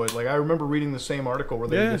factoid. Like I remember reading the same article where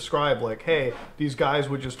they describe like, hey, these guys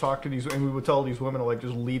would just talk to these, and we would tell these women to like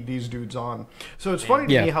just lead these dudes on. So it's funny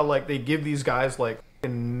to me how like they give these guys like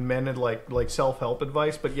men and like self-help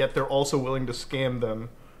advice, but yet they're also willing to scam them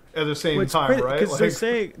at the same time, right? Because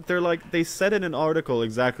they said in an article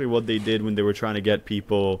exactly what they did when they were trying to get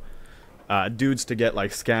people, dudes to get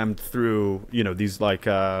like scammed through, these like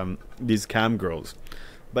these cam girls.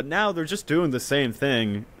 But now they're just doing the same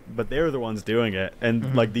thing, but they're the ones doing it,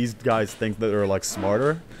 and like these guys think that they're like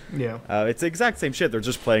smarter. Yeah, it's the exact same shit. They're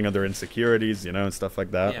just playing on their insecurities, and stuff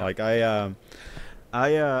like that. Yeah. Like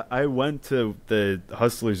I went to the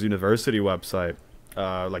Hustlers University website,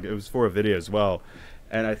 like it was for a video as well.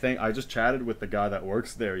 And I think I just chatted with the guy that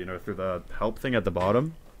works there, through the help thing at the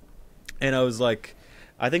bottom. And I was like,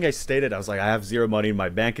 I think I stated, I was like, I have zero money in my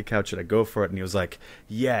bank account. Should I go for it? And he was like,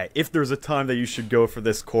 yeah, if there's a time that you should go for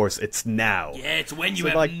this course, it's now. Yeah, it's when you so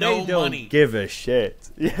have like, no they don't money. give a shit.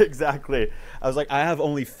 Yeah, exactly. I was like, I have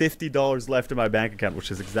only $50 left in my bank account,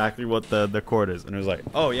 which is exactly what the court is. And it was like,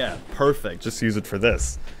 oh yeah, perfect. Just use it for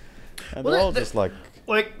this. And they're all just like...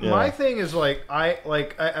 my thing is like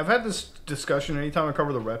I've had this discussion anytime I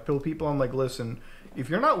cover the red pill people. I'm like, listen, if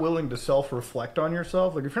you're not willing to self-reflect on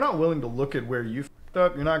yourself, like if you're not willing to look at where you fucked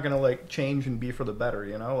up, you're not gonna like change and be for the better,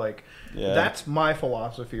 that's my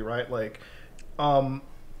philosophy, right? Like I'm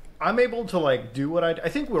able to like do what I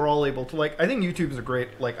think we're all able to. Like I think YouTube is a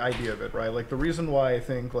great like idea of it, right? Like the reason why I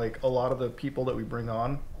think like a lot of the people that we bring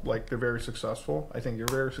on, like they're very successful. I think you're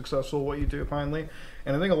very successful at what you do finally,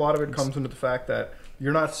 and I think a lot of it comes into the fact that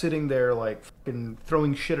you're not sitting there like fucking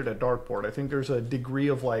throwing shit at a dartboard. I think there's a degree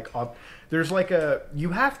of like there's like a you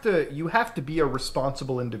have to be a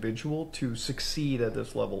responsible individual to succeed at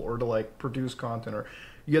this level, or to like produce content, or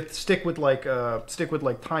you have to stick with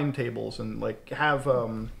like timetables and like have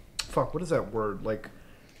what is that word, like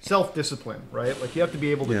self-discipline, right? Like you have to be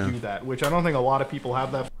able to do that, which I don't think a lot of people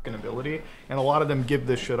have that fucking ability, and a lot of them give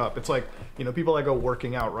this shit up. It's like, people that go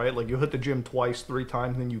working out, right? Like you hit the gym twice, 3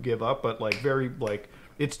 times, and then you give up, but like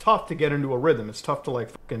it's tough to get into a rhythm. It's tough to like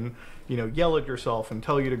fucking, yell at yourself and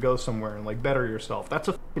tell you to go somewhere and like better yourself. That's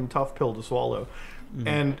a fucking tough pill to swallow.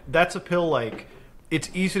 And that's a pill like it's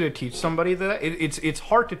easy to teach somebody that. It's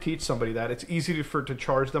hard to teach somebody that. It's easy to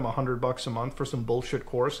charge them $100 a month for some bullshit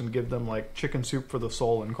course and give them like chicken soup for the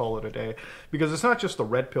soul and call it a day. Because it's not just the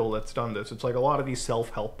red pill that's done this. It's like a lot of these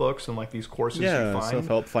self-help books and like these courses you find.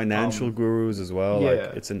 Self-help financial gurus as well.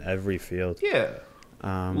 Like it's in every field. Yeah.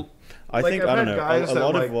 I think I don't know. A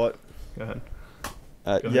lot of what. Go ahead.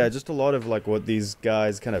 Yeah, just a lot of like what these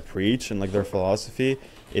guys kind of preach and like their philosophy.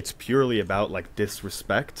 It's purely about like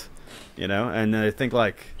disrespect. And I think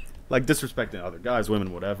like disrespecting other guys,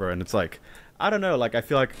 women, whatever, and it's like, I don't know, like I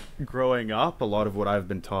feel like growing up, a lot of what I've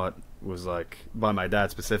been taught was like, by my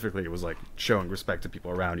dad specifically, it was like showing respect to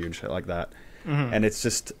people around you and shit like that. And it's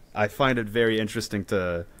just, I find it very interesting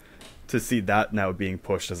to see that now being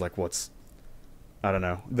pushed as like what's, I don't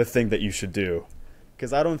know, the thing that you should do.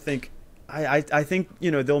 Because I don't think, I think,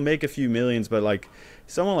 they'll make a few millions, but like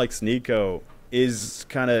someone like Sneeko is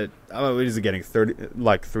kind of, I don't know, what is it getting,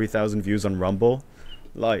 3,000 views on Rumble?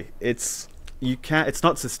 Like it's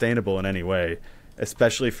not sustainable in any way,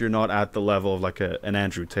 especially if you're not at the level of like an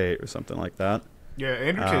Andrew Tate or something like that. Yeah,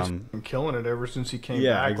 Andrew Tate's been killing it ever since he came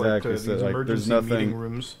back. Exactly. Like, to so, these like, emergency meeting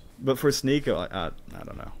rooms. But for Sneeko, like, I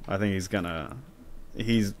don't know. I think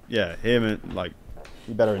him and like,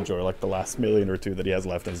 he better enjoy like the last million or two that he has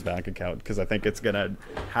left in his bank account, because I think it's gonna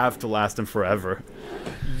have to last him forever.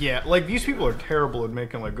 Yeah, like these people are terrible at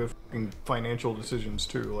making like good fucking financial decisions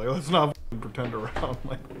too. Like let's not pretend around.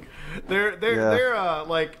 Like they're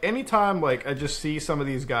like anytime like I just see some of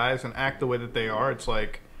these guys and act the way that they are, it's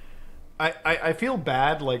like I feel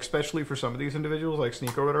bad, like especially for some of these individuals like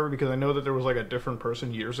Sneeko or whatever, because I know that there was like a different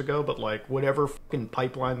person years ago, but like whatever fucking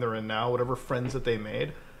pipeline they're in now, whatever friends that they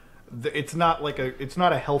made, it's not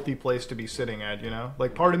a healthy place to be sitting at,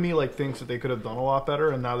 Like part of me like thinks that they could have done a lot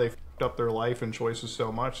better, and now they've fucked up their life and choices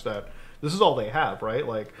so much that this is all they have, right?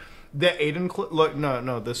 Like the Aiden clip, like,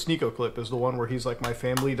 no, the Sneeko clip is the one where he's like, my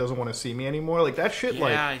family doesn't want to see me anymore. Like that shit. Yeah,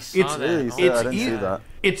 Like I saw that. Really? Oh, Yeah, I it's didn't see that.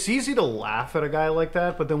 It's easy to laugh at a guy like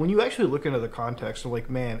that, but then when you actually look into the context, you're like,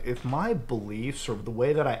 man, if my beliefs or the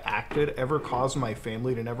way that I acted ever caused my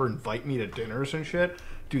family to never invite me to dinners and shit,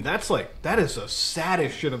 dude, that is the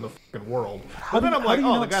saddest shit in the fucking world. But then I'm like, how do you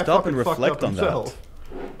oh, the not guy stop fucking and fucked reflect up on that? himself.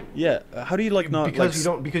 Yeah, how do you like not Because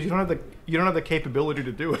like you don't have the capability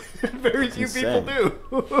to do it. Very few people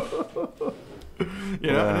do.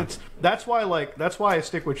 You know, and that's why I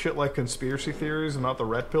stick with shit like conspiracy theories and not the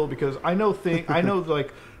red pill, because I know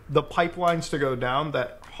like the pipelines to go down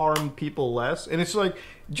that harm people less, and it's like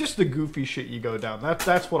just the goofy shit you go down.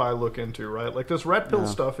 That's what I look into, right? Like this red pill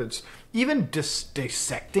stuff. It's even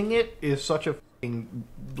dissecting it is such a fucking,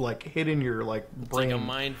 like, hit in your like brain. It's like a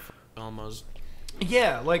mind almost.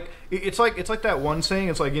 Yeah, like it's like that one saying.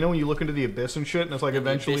 It's like, you know, when you look into the abyss and shit, and it's like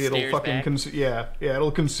eventually it'll fucking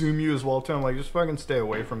it'll consume you as well too. I'm like, just fucking stay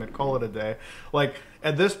away from it. Call it a day. Like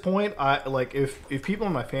at this point, I like if people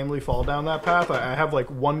in my family fall down that path, I have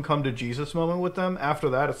like one come to Jesus moment with them.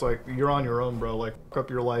 After that, it's like you're on your own, bro. Like fuck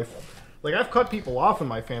up your life. Like I've cut people off in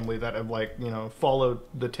my family that have like, you know, followed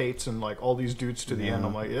the Tates and like all these dudes to the end.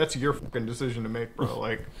 I'm like, that's your fucking decision to make, bro.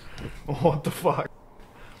 Like, what the fuck?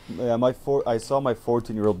 Yeah, I saw my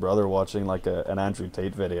 14-year-old brother watching like an Andrew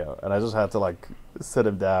Tate video, and I just had to like sit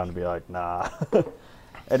him down and be like, nah.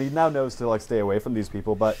 And he now knows to like stay away from these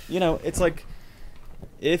people. But you know, it's like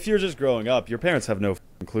if you're just growing up, your parents have no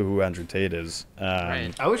clue who Andrew Tate is.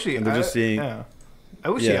 Right. I wish and they're just seeing. Yeah. I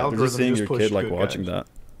wish Yeah, the they're algorithm just seeing your pushed kid like good watching guys. that.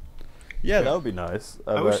 Yeah, that would be nice.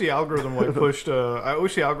 I wish the algorithm like pushed. I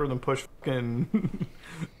wish the algorithm pushed fucking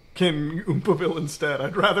Oompaville instead.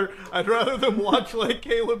 I'd rather them watch like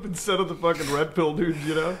Caleb instead of the fucking red pill dudes.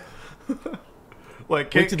 You know.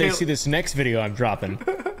 Like Wait till they see this next video I'm dropping.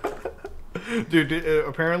 Dude,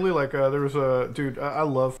 apparently, like, there was a dude. I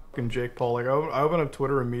love fucking Jake Paul. Like, I open up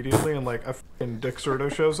Twitter immediately, and like, a fucking Dick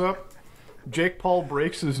Serto shows up. Jake Paul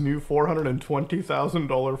breaks his new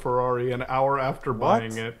 $420,000 Ferrari an hour after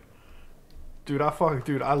buying it. Dude,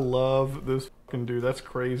 I love this fucking dude. That's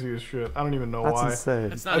crazy as shit. I don't even know why. That's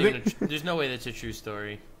insane. It's not even. There's no way that's a true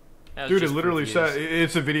story. That was Dude, it just literally reviews. said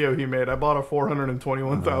it's a video he made. I bought a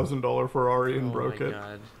 $421,000 Ferrari and broke my it.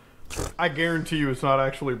 God. I guarantee you, it's not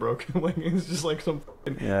actually broken. Like, it's just like some.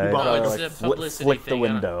 Yeah, he bought No, like, it's a publicity flick the thing.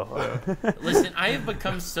 window. Listen, I have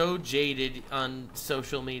become so jaded on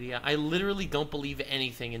social media. I literally don't believe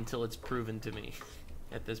anything until it's proven to me.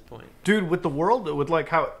 At this point, dude, with the world, with like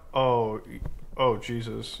how oh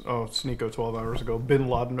Jesus, Sneeko 12 hours ago, Bin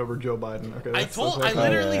Laden over Joe Biden. Okay, I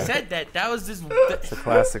literally said that. That was just. It's a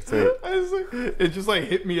classic tweet. It just like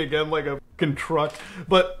hit me again like a fucking truck.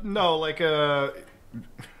 But no, like okay,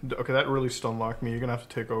 that really stun locked me. You're gonna have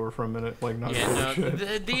to take over for a minute. Like, not Yeah, no,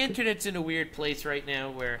 shit. the internet's in a weird place right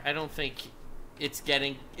now where I don't think it's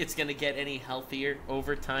gonna get any healthier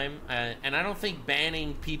over time, and I don't think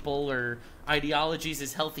banning people or ideologies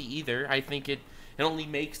is healthy either. I think it only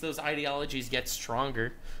makes those ideologies get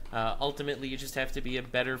stronger. Ultimately, you just have to be a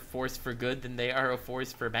better force for good than they are a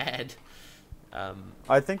force for bad.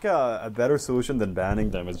 I think a better solution than banning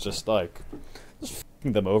them is just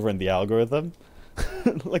f***ing them over in the algorithm.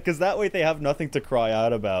 Like, because that way they have nothing to cry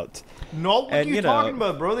out about. No, what are you talking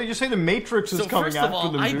about, bro? They just say the Matrix is So coming first of after all,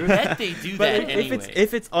 them, I dude. bet they do But that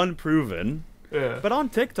if it's unproven. Yeah. But on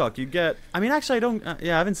TikTok, you get. I mean, actually, I don't. I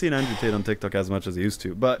haven't seen Andrew Tate on TikTok as much as I used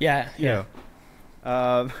to. But Yeah.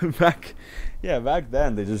 back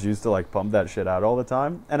then they just used to like pump that shit out all the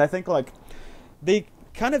time, and I think like they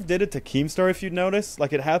kind of did it to Keemstar, if you'd notice.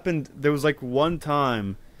 Like, it happened. There was like one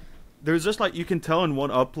time. There was just like, you can tell in one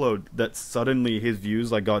upload that suddenly his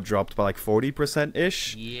views like got dropped by like 40%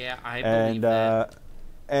 ish. Yeah, I believe that.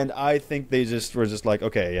 And I think they just were just like,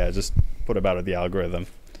 okay, yeah, just put him out of the algorithm.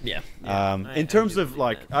 Yeah. In terms do of believe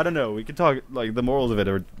like, that. I don't know, we could talk like the morals of it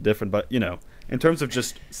are different, but you know, in terms of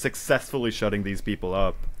just successfully shutting these people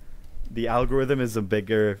up, the algorithm is a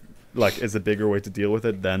bigger way to deal with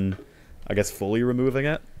it than, I guess, fully removing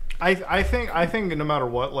it. I think no matter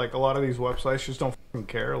what, like, a lot of these websites just don't fucking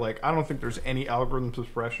care. Like, I don't think there's any algorithm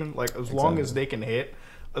suppression. Like, as long as they can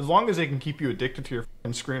as long as they can keep you addicted to your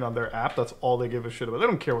fucking screen on their app, that's all they give a shit about. They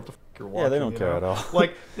don't care what the fuck you're watching. Yeah, they don't care at all.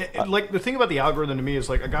 Like, like the thing about the algorithm to me is,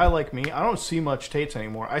 like, a guy like me, I don't see much Tates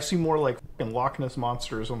anymore. I see more like fucking Loch Ness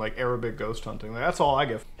monsters and like Arabic ghost hunting. Like, that's all I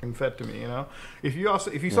get fucking fed to me, you know. If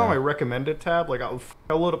you saw my recommended tab, like, I'll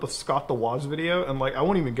load up a Scott the Woz video, and like I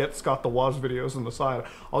won't even get Scott the Woz videos on the side.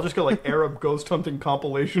 I'll just get like Arab ghost hunting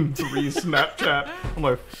compilation 3 Snapchat. I'm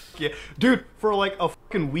like, yeah, dude, for like a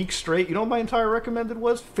fucking week straight, you know what my entire recommended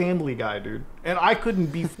was? Family Guy, dude. And I couldn't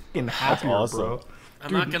be fucking happier, awesome. bro.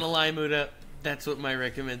 I'm not gonna lie, Muda. That's what my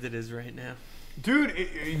recommended is right now. Dude,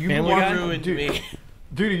 you Family Guy? Ruined me.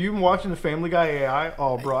 Dude, are you been watching the Family Guy AI?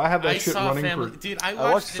 Oh, bro, I have that shit running for. Dude, I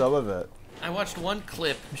watched some of it. I watched one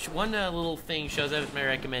clip. One little thing shows up as my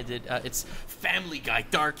recommended. It's Family Guy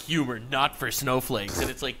dark humor, not for snowflakes, and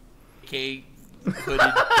it's like hooded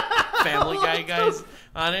Family Guy guys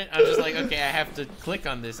on it. I'm just like, okay, I have to click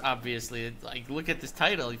on this. Obviously, it's like, look at this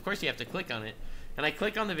title. Of course, you have to click on it. And I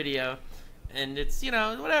click on the video, and it's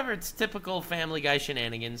whatever. It's typical Family Guy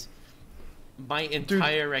shenanigans. My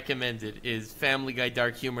entire recommended is Family Guy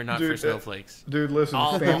dark humor, not for snowflakes. Dude, listen,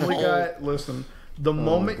 Family Guy. Listen, the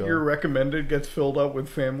moment your recommended gets filled up with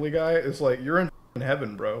Family Guy, it's like you're in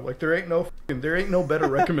heaven, bro. Like there ain't no better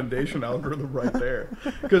recommendation algorithm right there.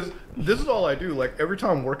 Because this is all I do. Like every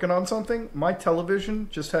time I'm working on something, my television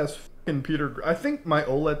just has Peter. I think my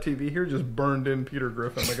OLED TV here just burned in Peter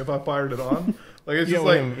Griffin. Like if I fired it on, like it's just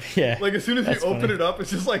like as soon as you open it up,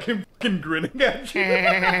 it's just like him fucking grinning at you.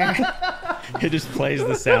 It just plays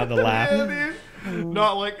the sound, the laugh. Yeah, dude.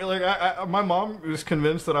 Not like my mom is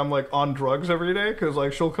convinced that I'm like on drugs every day because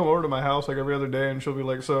like she'll come over to my house like every other day and she'll be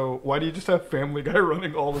like, so why do you just have Family Guy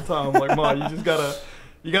running all the time? I'm like, Ma, you gotta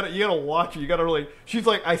watch it. You gotta really. She's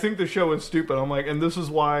like, I think the show is stupid. I'm like, and this is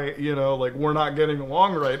why like we're not getting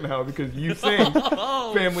along right now because you think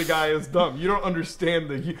Family Guy is dumb. You don't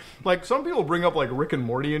understand like some people bring up like Rick and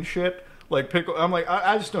Morty and shit. Like Pickle, I'm like,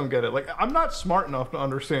 I just don't get it. Like, I'm not smart enough to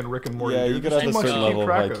understand Rick and Morty. Yeah, dude. you gotta have a certain level of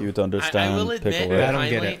IQ to understand. I will admit, Pickle Rick. I don't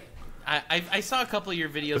get it. I saw a couple of your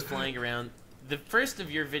videos flying around. The first of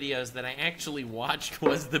your videos that I actually watched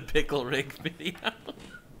was the Pickle Rick video.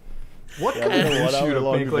 What Yeah, I don't know what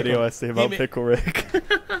hour-long video like I say about Pickle Rick.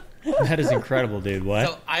 That is incredible, dude. What?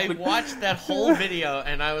 So I watched that whole video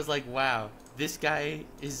and I was like, wow, this guy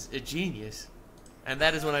is a genius. And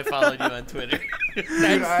that is when I followed you on Twitter. Dude,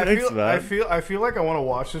 Thanks, man. I feel like I want to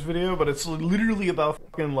watch this video, but it's literally about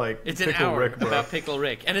fucking like It's Pickle an hour Rick, bro. about Pickle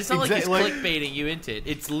Rick, and it's not like he's like clickbaiting you into it.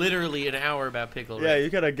 It's literally an hour about Pickle Rick. Yeah, you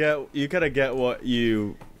gotta get what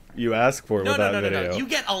you ask for with that video. No. You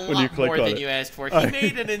get a when you lot click more on than it. you asked for. He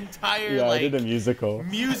made an entire Yeah, I did a musical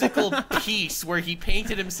piece where he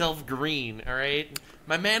painted himself green. All right,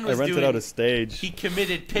 my man was I rented out a stage. He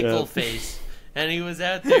committed pickle face, and he was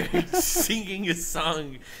out there singing a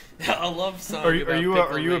song, a love song. Are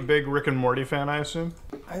you a big Rick and Morty fan? I assume.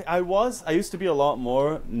 I used to be a lot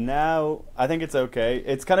more. Now I think it's okay.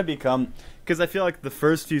 It's kind of become, because I feel like the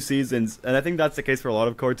first few seasons, and I think that's the case for a lot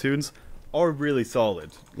of cartoons, are really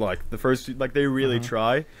solid. Like the first, like they really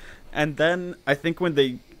try, and then I think when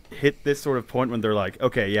they hit this sort of point when they're like,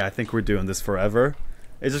 okay, yeah, I think we're doing this forever,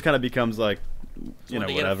 it just kind of becomes like,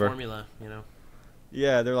 whatever. Formula,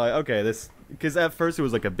 Yeah, they're like, okay, this, because at first it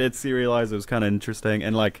was like a bit serialized, it was kind of interesting,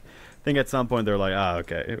 and like, I think at some point they're like,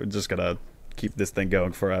 okay, we're just gonna keep this thing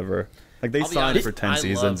going forever. Like they signed for 10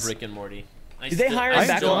 seasons. I love Rick and Morty. Did they hire him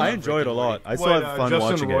back on? I enjoyed it a lot. I still had fun Justin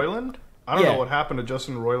watching Roiland? I don't know what happened to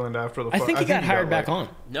Justin Roiland after the. I think he got hired back on.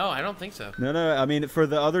 No, I don't think so. No. I mean, for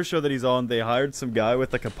the other show that he's on, they hired some guy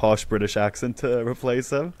with like a posh British accent to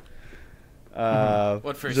replace him.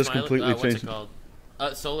 What for? Just completely what's changed. it called?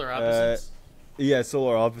 Solar Opposites. Yeah,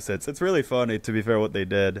 Solar Opposites. It's really funny, to be fair, what they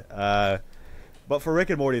did. But for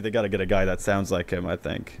Rick and Morty, they got to get a guy that sounds like him. I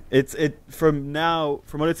think from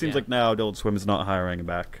what it seems like now, Adult Swim is not hiring him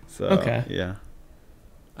back. So yeah.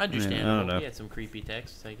 Understandable. I don't know. He had some creepy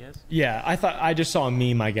texts, I guess. Yeah, I just saw a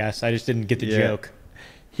meme. I guess I just didn't get the joke.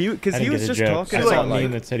 Because he was just talking. I saw a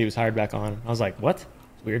meme that said he was hired back on. I was like, what?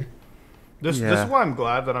 It's weird. This is why I'm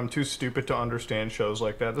glad that I'm too stupid to understand shows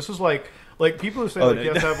like that. This is like people who say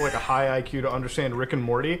you have to have like a high IQ to understand Rick and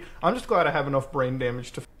Morty. I'm just glad I have enough brain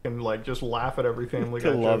damage to fucking like just laugh at every Family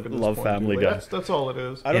Guy joke at this point, Family dude. Guy. Like, that's all it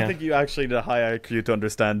is. I don't think you actually need a high IQ to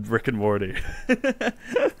understand Rick and Morty.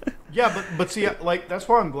 Yeah, but see, like that's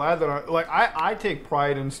why I'm glad that I take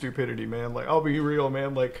pride in stupidity, man. Like I'll be real,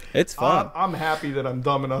 man. Like it's fun. I'm happy that I'm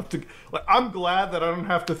dumb enough to. Like I'm glad that I don't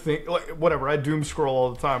have to think. Like whatever, I doom scroll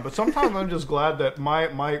all the time, but sometimes I'm just glad that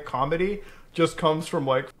my comedy just comes from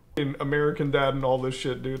like f***ing American Dad and all this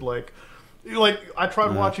shit, dude. Like I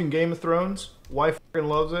tried watching Game of Thrones. Wife f***ing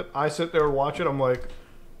loves it. I sit there and watch it. I'm like,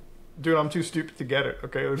 dude, I'm too stupid to get it.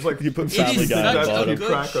 Okay, it was like you put It Family is Guy at such the a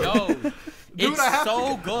bottom. good show. Dude, It's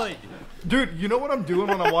so good. Dude, you know what I'm doing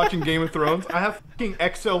when I'm watching Game of Thrones? I have fucking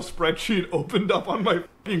Excel spreadsheet opened up on my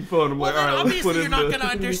fucking phone. I'm Well, like, then all right, let's put obviously in you're not the...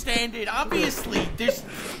 gonna understand it. Obviously, there's.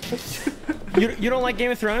 You don't like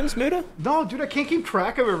Game of Thrones, Muda? No, dude, I can't keep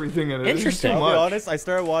track of everything in it. It's just Interesting. too I'll be much. honest, I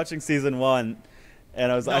started watching season 1,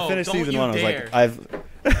 and I finished don't season you 1. I was dare.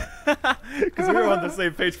 like, because we were on the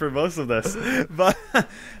same page for most of this. But I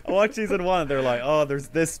watched season 1, and they're like, "Oh, there's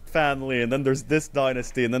this family, and then there's this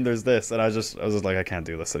dynasty, and then there's this," and I was just like, I can't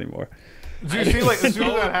do this anymore. Do you see, like, as soon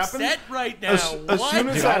as that happens, upset right now. as soon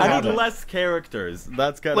as Dude, that I need happens, less characters.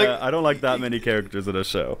 That's kind of. Like- I don't like that many characters in a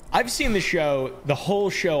show. I've seen the whole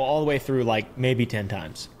show, all the way through, like maybe 10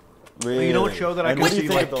 times. Really? You know what show that I And can what do you see,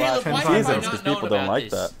 think like, of the Caleb, last 10 why have I seasons? not Because known people don't about like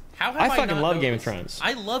this? that. How have I I fucking not love known Game of this? Thrones.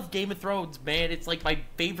 I love Game of Thrones, man. It's like my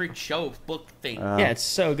favorite show, book thing. Yeah, it's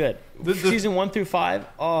so good. Season 1 through 5.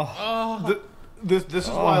 Oh, This is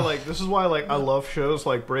why I love shows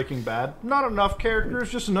like Breaking Bad. Not enough characters,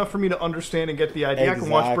 just enough for me to understand and get the idea. I can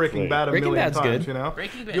watch Breaking Exactly. Bad a Breaking million Bad's times, good. you know.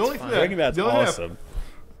 Breaking Bad's the only fun. thing that, Breaking Bad's the only awesome.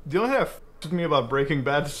 The only thing that f***s me about Breaking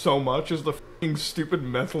Bad so much is the f***ing stupid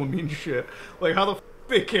methylamine shit. Like how the f***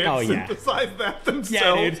 they can't synthesize that themselves.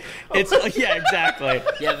 yeah, dude. It's yeah, exactly.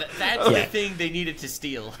 Yeah, that's the thing they needed to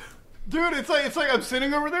steal. Dude, it's like I'm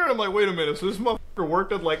sitting over there and I'm like, wait a minute, so this motherfucker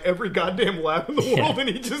worked at like every goddamn lab in the world and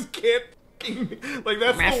he just can't like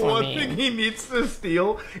that's the one thing he needs to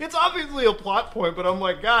steal. It's obviously a plot point, but I'm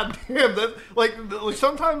like, god damn, that like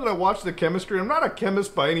sometimes when I watch the chemistry, I'm not a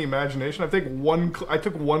chemist by any imagination. I took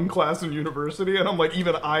one class in university, and I'm like,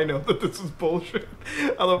 even I know that this is bullshit.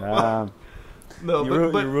 No, You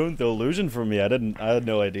ruined the illusion for me. I had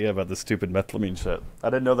no idea about the stupid methylamine shit. I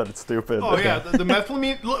didn't know that it's stupid. Oh yeah, the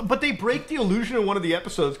methylamine. But they break the illusion in one of the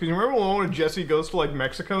episodes because you remember when Jesse goes to like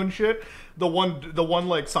Mexico and shit. The one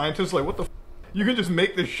like scientist like, what the. You can just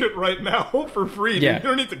make this shit right now for free. Dude. Yeah. You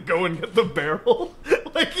don't need to go and get the barrel.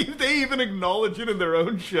 Like they even acknowledge it in their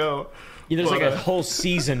own show. Yeah, there's like a whole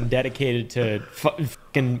season dedicated to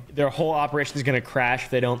fucking their whole operation is going to crash if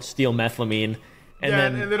they don't steal methylamine, and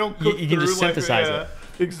then and they don't cook you can just synthesize it.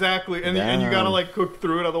 Exactly, and you gotta like cook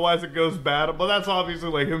through it, otherwise it goes bad. But that's obviously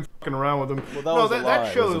like him fucking around with him. Well,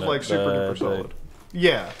 that show is like super duper solid.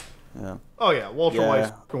 Yeah. Yeah. Oh yeah, Walter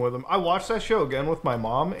White's fucking with him. I watched that show again with my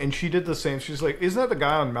mom, and she did the same. She's like, "Isn't that the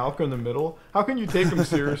guy on Malcolm in the Middle? How can you take him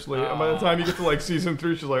seriously?" And by the time you get to like season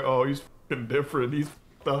 3, she's like, "Oh, he's fucking different. He's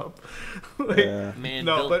fucked up." Like, Man,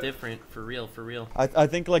 built different, for real, for real. I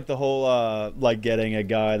think like the whole like getting a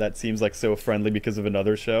guy that seems like so friendly because of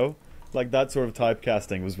another show, like that sort of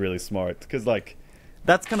typecasting was really smart because like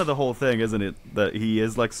that's kind of the whole thing, isn't it? That he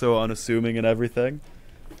is like so unassuming and everything,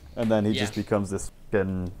 and then he just becomes this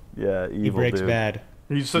fucking evil He breaks dude. bad.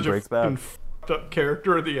 He's such a fucking fucked up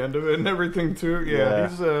character at the end of it and everything too. Yeah.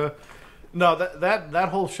 He's no, that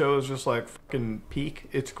whole show is just like fucking peak.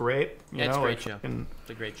 It's great. It's a great like, show. It's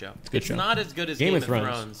a great show. It's It's not as good as Game of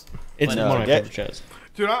Thrones. It's but one of my favorite shows.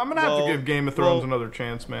 Dude, I'm gonna have to give Game of Thrones another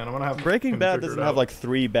chance, man. I'm gonna have to Breaking Bad figure doesn't it have out. like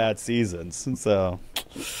 3 bad seasons, so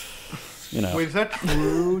you know. Wait, is that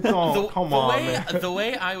true? Oh, come on, man. The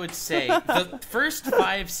way I would say the first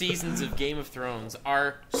 5 seasons of Game of Thrones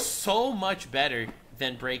are so much better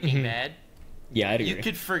than Breaking Bad. Yeah, I'd agree. You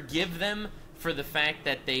could forgive them for the fact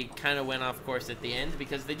that they kind of went off course at the end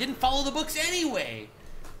because they didn't follow the books anyway.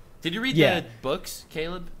 Did you read the books,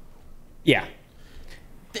 Caleb? Yeah.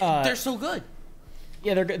 They're so good.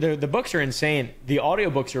 Yeah, they're the books are insane. The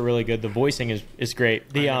audiobooks are really good. The voicing is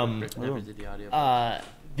great. The Never did the audio.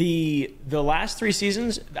 the last 3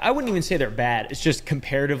 seasons, I wouldn't even say they're bad. It's just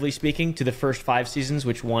comparatively speaking to the first 5 seasons,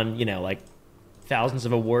 which won, like thousands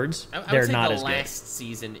of awards. I would they're say not the as good. last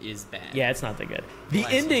season is bad. Yeah, it's not that good. The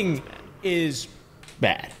Last ending season's bad. is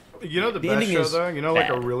bad. You know the best ending show is though? You know, like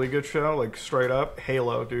a bad. really good show, like straight up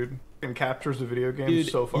Halo, dude. And captures the video game Dude,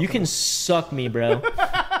 so fucking you can well. suck me, bro.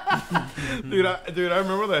 Dude, I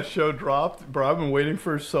remember that show dropped, bro. I've been waiting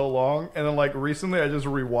for so long, and then like recently, I just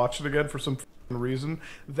rewatched it again for some reason.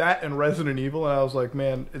 That and Resident Evil, and I was like,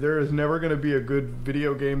 man, there is never gonna be a good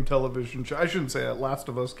video game television show. I shouldn't say that. Last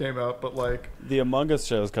of Us came out, but like, The Among Us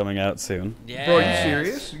show is coming out soon. Yeah. bro, are you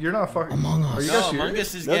serious? You're not fucking. Among Us. Are you guys No, serious? Among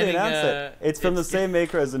Us is No, they getting. announced it. It's from the same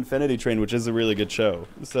maker as Infinity Train, which is a really good show.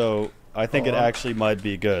 So I think it actually might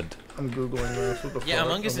be good. I'm googling this. What the Yeah, fuck?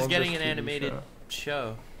 Among Us is getting an TV animated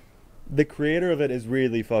show. show. The creator of it is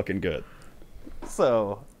really fucking good.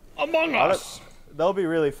 So Among Us. that'll be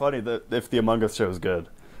really funny if the Among Us show is good.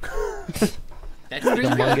 That's pretty The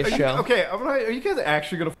good. Among Us show. Okay, are you guys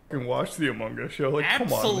actually gonna fucking watch the Among Us show? Like, come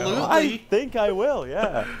on Absolutely. now. I think I will,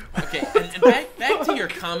 yeah. Okay, and back to your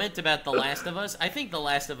comment about The Last of Us. I think The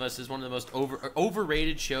Last of Us is one of the most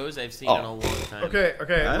overrated shows I've seen in a long time. Okay,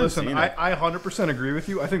 haven't listen, seen it. I 100% agree with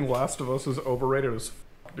you. I think Last of Us is overrated as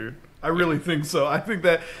fuck, dude. I really think so. I think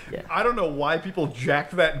that, I don't know why people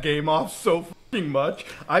jacked that game off so fucking much.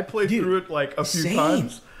 I played through it like a few same.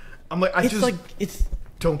 times. I'm like, I It's just like it's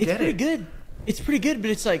get pretty it. good. It's pretty good, but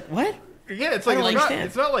it's like what? Yeah, it's I like, don't understand.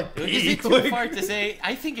 it's not like Is it peak. too Like, far to say?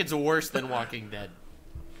 I think it's worse than Walking Dead.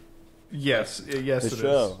 Yes, The it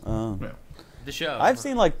show. is. Oh. The show. I've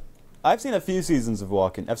seen a few seasons of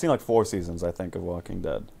Walking. I've seen like 4 seasons, I think, of Walking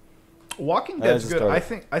Dead. Walking I Dead's just good.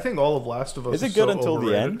 started. I think all of Last of Us Is it good so until the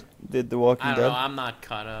overrated. end? Did The Walking I Dead? don't know. I'm not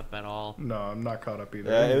caught up at all. No, I'm not caught up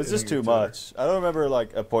either. Yeah, it was I just think too it's much. I don't remember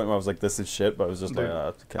like a point where I was like, "This is shit," but I was just Dude, like,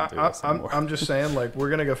 "I can't do this anymore." I'm just saying, like, we're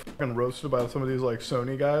gonna get fucking roasted by some of these like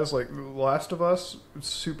Sony guys. Like, Last of Us, it's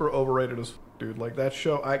super overrated as dude. Like that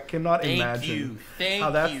show, I cannot imagine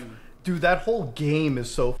how that. Dude, that whole game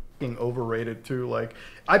is so fucking overrated too. Like,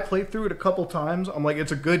 I played through it a couple times. I'm like,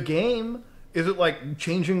 it's a good game. Is it like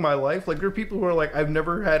changing my life? Like, there are people who are like, I've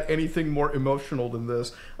never had anything more emotional than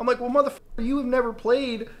this. I'm like, well, motherfucker, you have never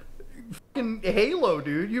played fucking Halo,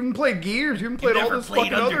 dude. You haven't played Gears. You haven't played all this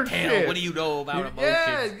fucking other shit. What do you know about emotions?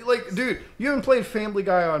 Yeah, like, dude, you haven't played Family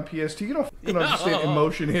Guy on PS2. You don't fucking understand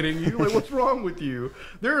emotion hitting you. Like, what's wrong with you?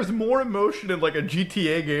 There is more emotion in like a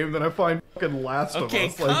GTA game than I find fucking Last of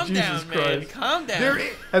Us. Like, calm Jesus down, Christ. man. Calm down.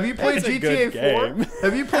 Have you played It's a GTA good 4?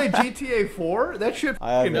 Have you played GTA 4? That shit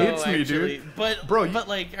fucking No, hits me, actually, dude. But Bro,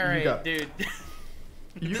 like, all right, dude.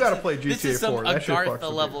 You gotta play GTA 4. This is some That shit fucks with Agartha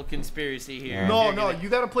you. level conspiracy here. No, You're no, gonna- you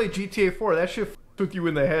gotta play GTA 4. That shit fucks with you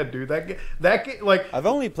in the head, dude. That like. I've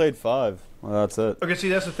only played 5. Well, that's it. Okay, see,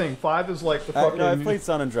 that's the thing. 5 is like the I fucking. played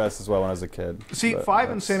San Andreas as well when I was a kid. See, but 5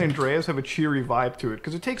 and that's- San Andreas have a cheery vibe to it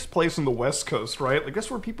because it takes place in the West Coast, right? Like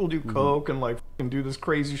that's where people do coke and like fucking do this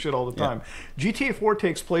crazy shit all the Yeah. time. GTA 4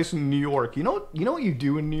 takes place in New York. You know what you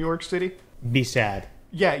do in New York City? Be sad.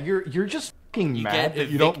 Yeah, you're just fucking You mad get that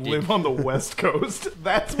you don't evicted. live on the West Coast.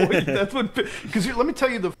 That's what because let me tell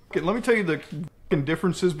you the fucking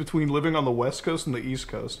differences between living on the West Coast and the East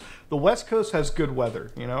Coast. The West Coast has good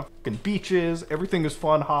weather, you know, fucking beaches, everything is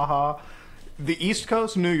fun, haha. The East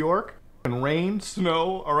Coast, New York, fucking rain,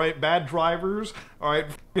 snow, all right, bad drivers, all right,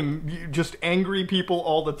 fucking just angry people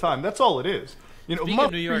all the time. That's all it is. You know, Speaking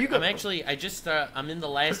of New York, you got- I'm in the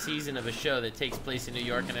last season of a show that takes place in New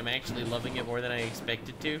York, and I'm actually loving it more than I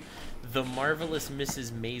expected to. The Marvelous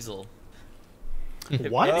Mrs. Maisel.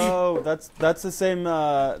 What? Oh, that's the same.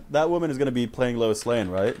 That woman is going to be playing Lois Lane,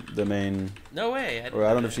 right? The main. No way. Or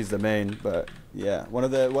I don't know if she's the main, but yeah, one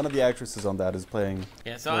of the actresses on that is playing.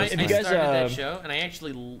 Yeah, so I Have you guys, started that show, and I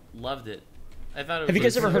actually loved it. I thought it was Have you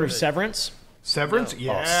guys ever heard of good. Severance? Severance? No.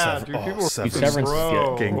 Yeah, dude, people were Severance is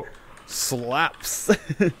bro. Fucking slaps.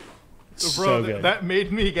 Bro, So good. that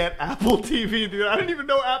made me get Apple TV, dude. I didn't even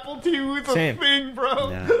know Apple TV was a Same. thing,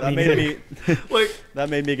 bro. Yeah, that made me. Like, That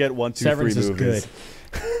made me get 1, 2, Severance 3 is movies.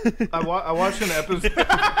 good. I watched an episode.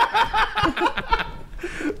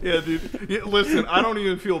 Yeah, dude. Yeah, listen, I don't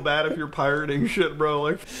even feel bad if you're pirating shit, bro.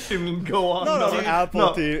 Like, fucking go on. No, Dude, Apple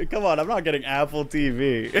no. TV. Come on, I'm not getting Apple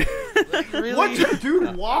TV. Really? What,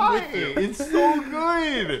 dude? Why? It's so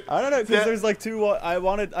good. I don't know, because Yeah. there's like 2. I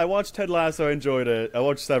watched Ted Lasso, I enjoyed it. I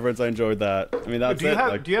watched Severance, I enjoyed that. I mean, that's Do you it.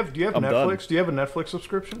 have like, do you have I'm Netflix? done. Do you have a Netflix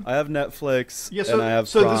subscription? I have Netflix, Yeah, so, and I have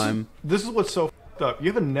so Prime. This is what's so fucked up.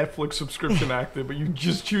 You have a Netflix subscription active, but you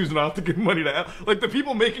just choose not to give money to like the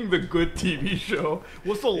people making the good TV show.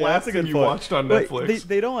 What's the Yeah, last that's a thing good you point. watched on Wait, Netflix?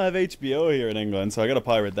 They don't have HBO here in England, so I gotta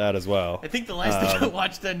pirate that as well. I think the last thing I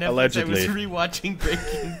watched on Netflix, allegedly. I was rewatching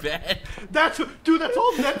Breaking Bad. That's all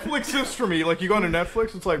Netflix is for me. Like you go on to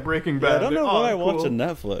Netflix, it's like Breaking Yeah, Bad. I don't know Oh, what I cool. watch on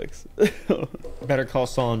Netflix. Better Call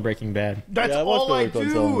Saul and Breaking Bad. That's Yeah, I watched all I Better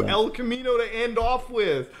Call Saul, do. man. El Camino to end off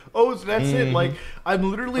with. Oh, so that's it. Like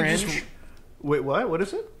I'm literally just. Fringe? Wait, what? What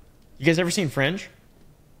is it? You guys ever seen Fringe?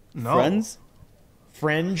 No. Friends?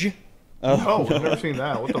 Fringe? Oh, I've never seen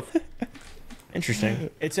that. What the?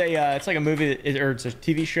 Interesting. It's like a movie or it's a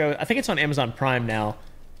TV show. I think it's on Amazon Prime now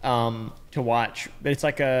to watch. But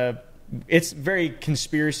it's very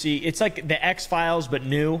conspiracy. It's like the X-Files but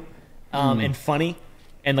new and funny,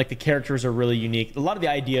 and like the characters are really unique. A lot of the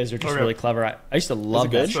ideas are just Okay. really clever. I used to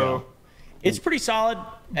love good? that show. It's pretty solid.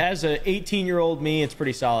 As a 18-year-old me, it's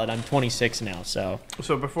pretty solid. I'm 26 now, so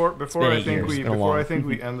So before been I 8 think years. we It's been before I long. think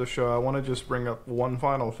we end the show, I want to just bring up one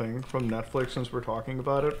final thing from Netflix since we're talking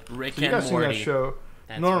about it. Rick So you and guys seen that Morty. show?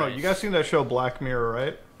 That's No. right. You guys seen that show Black Mirror,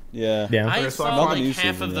 right? Yeah. yeah. I Okay, so saw I'm not like the new half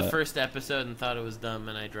season of the yet. first episode and thought it was dumb,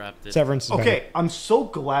 and I dropped it. Severance is better. Okay, I'm so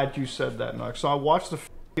glad you said that, Knox. So I watched the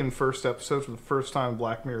fucking first episode for the first time.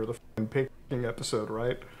 Black Mirror, the fucking picking episode,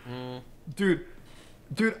 right?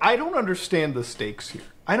 Dude, I don't understand the stakes here.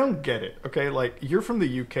 I don't get it. Okay, like you're from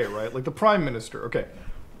the UK, right? Like the Prime Minister. Okay,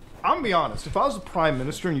 I'm gonna be honest. If I was the Prime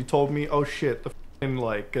Minister and you told me, oh shit, the fucking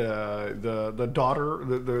like the daughter,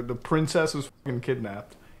 the princess is fucking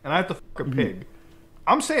kidnapped, and I have to fuck a pig,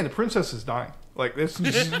 I'm saying the princess is dying. Like this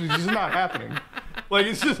is not happening. Like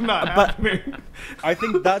it's just not happening. I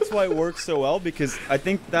think that's why it works so well, because I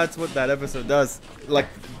think that's what that episode does. Like,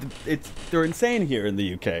 they're insane here in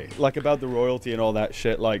the UK, like about the royalty and all that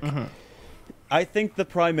shit. Like, I think the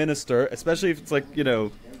Prime Minister, especially if it's like, you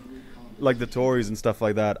know, like the Tories and stuff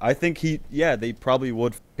like that, I think they probably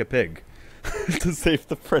would f*** a pig to save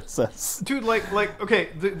the princess. Dude, okay,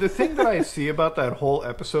 the thing that I see about that whole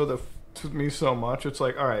episode that f***s with me so much, it's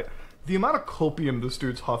like, all right, the amount of copium this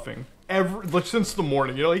dude's huffing since the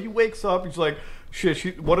morning, you know, like he wakes up, he's like,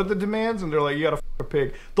 shit, what are the demands? And they're like, you gotta f*** a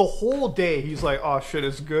pig. The whole day, he's like, oh shit,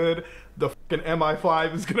 it's good. The fucking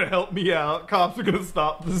MI5 is gonna help me out. Cops are gonna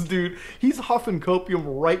stop this dude. He's huffing copium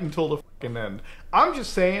right until the fucking end. I'm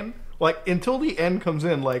just saying, like, until the end comes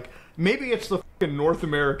in, like, maybe it's the fucking North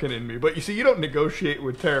American in me, but you see, you don't negotiate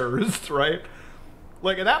with terrorists, right?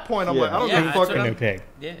 Like, at that point, I'm like, I don't give a fuck. Fucking pig.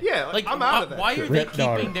 Yeah, like, I'm out of that Why shit. are they Rip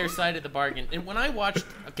dog. keeping their side of the bargain? And when I watched,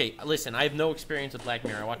 okay, listen, I have no experience with Black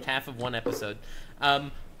Mirror. I watched half of one episode.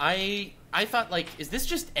 I thought, like, is this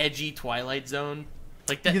just edgy Twilight Zone?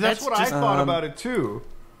 Like Yeah, that's what just I thought about it too.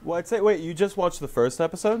 Well, I'd say, wait, you just watched the first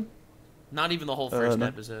episode? not even the whole first No.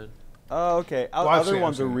 episode. Oh, okay. I've Other seen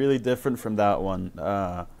ones it. are really different from that one,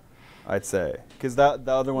 I'd say. Because the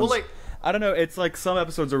other ones... like- I don't know, it's like some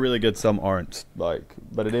episodes are really good, some aren't. Like,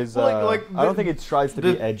 but it is... Well, like I don't think it tries to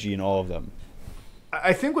be the- edgy in all of them.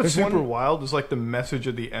 I think what's There's super one- wild is like the message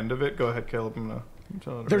at the end of it. Go ahead, Caleb.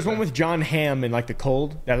 There's one with John Hamm in like the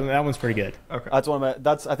cold. That one's pretty good. Okay. That's one of my...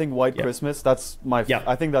 That's, I think, White Yeah. Christmas. That's my... Yeah.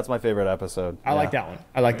 I think that's my favorite episode. I like that one.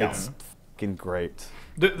 I like that It's one. fucking great.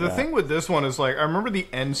 The thing with this one is like I remember the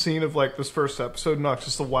end scene of like this first episode. No, it's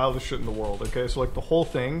just the wildest shit in the world. Okay, so like the whole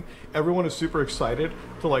thing, everyone is super excited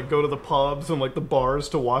to like go to the pubs and like the bars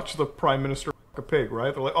to watch the Prime Minister f*** a pig.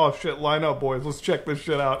 Right? They're like, oh shit, line up, boys, let's check this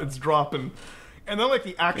shit out. It's dropping. And then like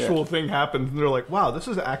the actual thing happens, and they're like, "Wow, this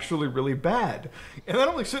is actually really bad." And then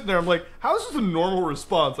I'm like sitting there, I'm like, "How is this a normal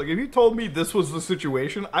response? Like, if you told me this was the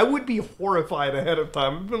situation, I would be horrified ahead of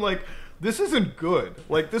time. I've been like, this isn't good.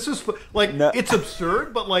 Like, this is like No. it's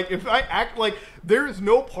absurd. But like, if I act like there is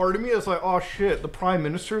no part of me that's like, oh shit, the Prime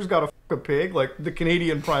Minister's got to f*** a pig. Like the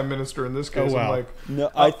Canadian Prime Minister in this case. Oh, wow. I'm like,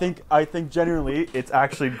 No, I think genuinely it's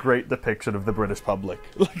actually a great depiction of the British public.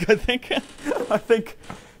 Like I think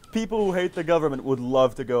people who hate the government would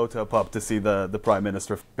love to go to a pub to see the Prime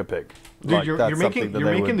Minister f*** a pig. dude, Like, you're that's something making that you're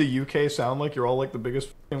they making would- the UK sound like you're all like the biggest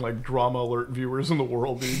f***ing, like drama alert viewers in the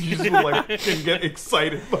world, dude. You just like can get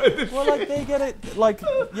excited by this. Well, like they get it, like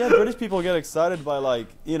British people get excited by like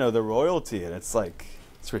the royalty, and it's like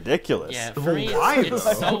it's ridiculous. Yeah, for me, Why, it's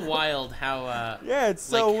though? so wild how Yeah, it's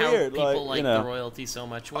so like how weird. people like the royalty so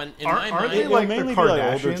much. When in Aren't- my aren't mind, they, like, the mainly be like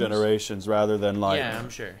older Kardashians? generations rather than like yeah, I'm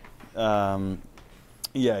sure.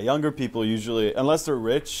 Yeah, younger people usually, unless they're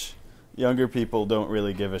rich, younger people don't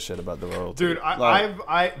really give a shit about the royalty. Dude,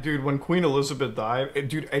 dude, when Queen Elizabeth died,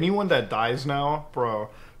 dude, anyone that dies now, bro,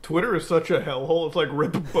 Twitter is such a hellhole. It's like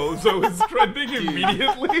Rip Bozo is trending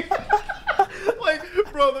immediately. Like,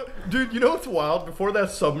 bro, dude, you know what's wild? Before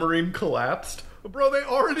that submarine collapsed, bro, they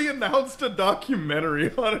already announced a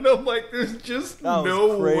documentary on it. I'm like, there's just That was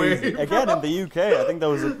no crazy. way. Again, bro. in the UK, I think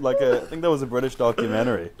that was a British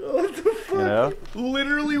documentary. What the fuck? You know?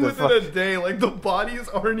 Literally The within a day, like the bodies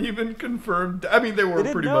aren't even confirmed. I mean, they were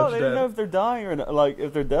pretty much They dead. didn't know if they're dying or not, like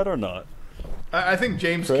if they're dead or not. I think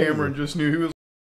James Crazy. Cameron just knew he was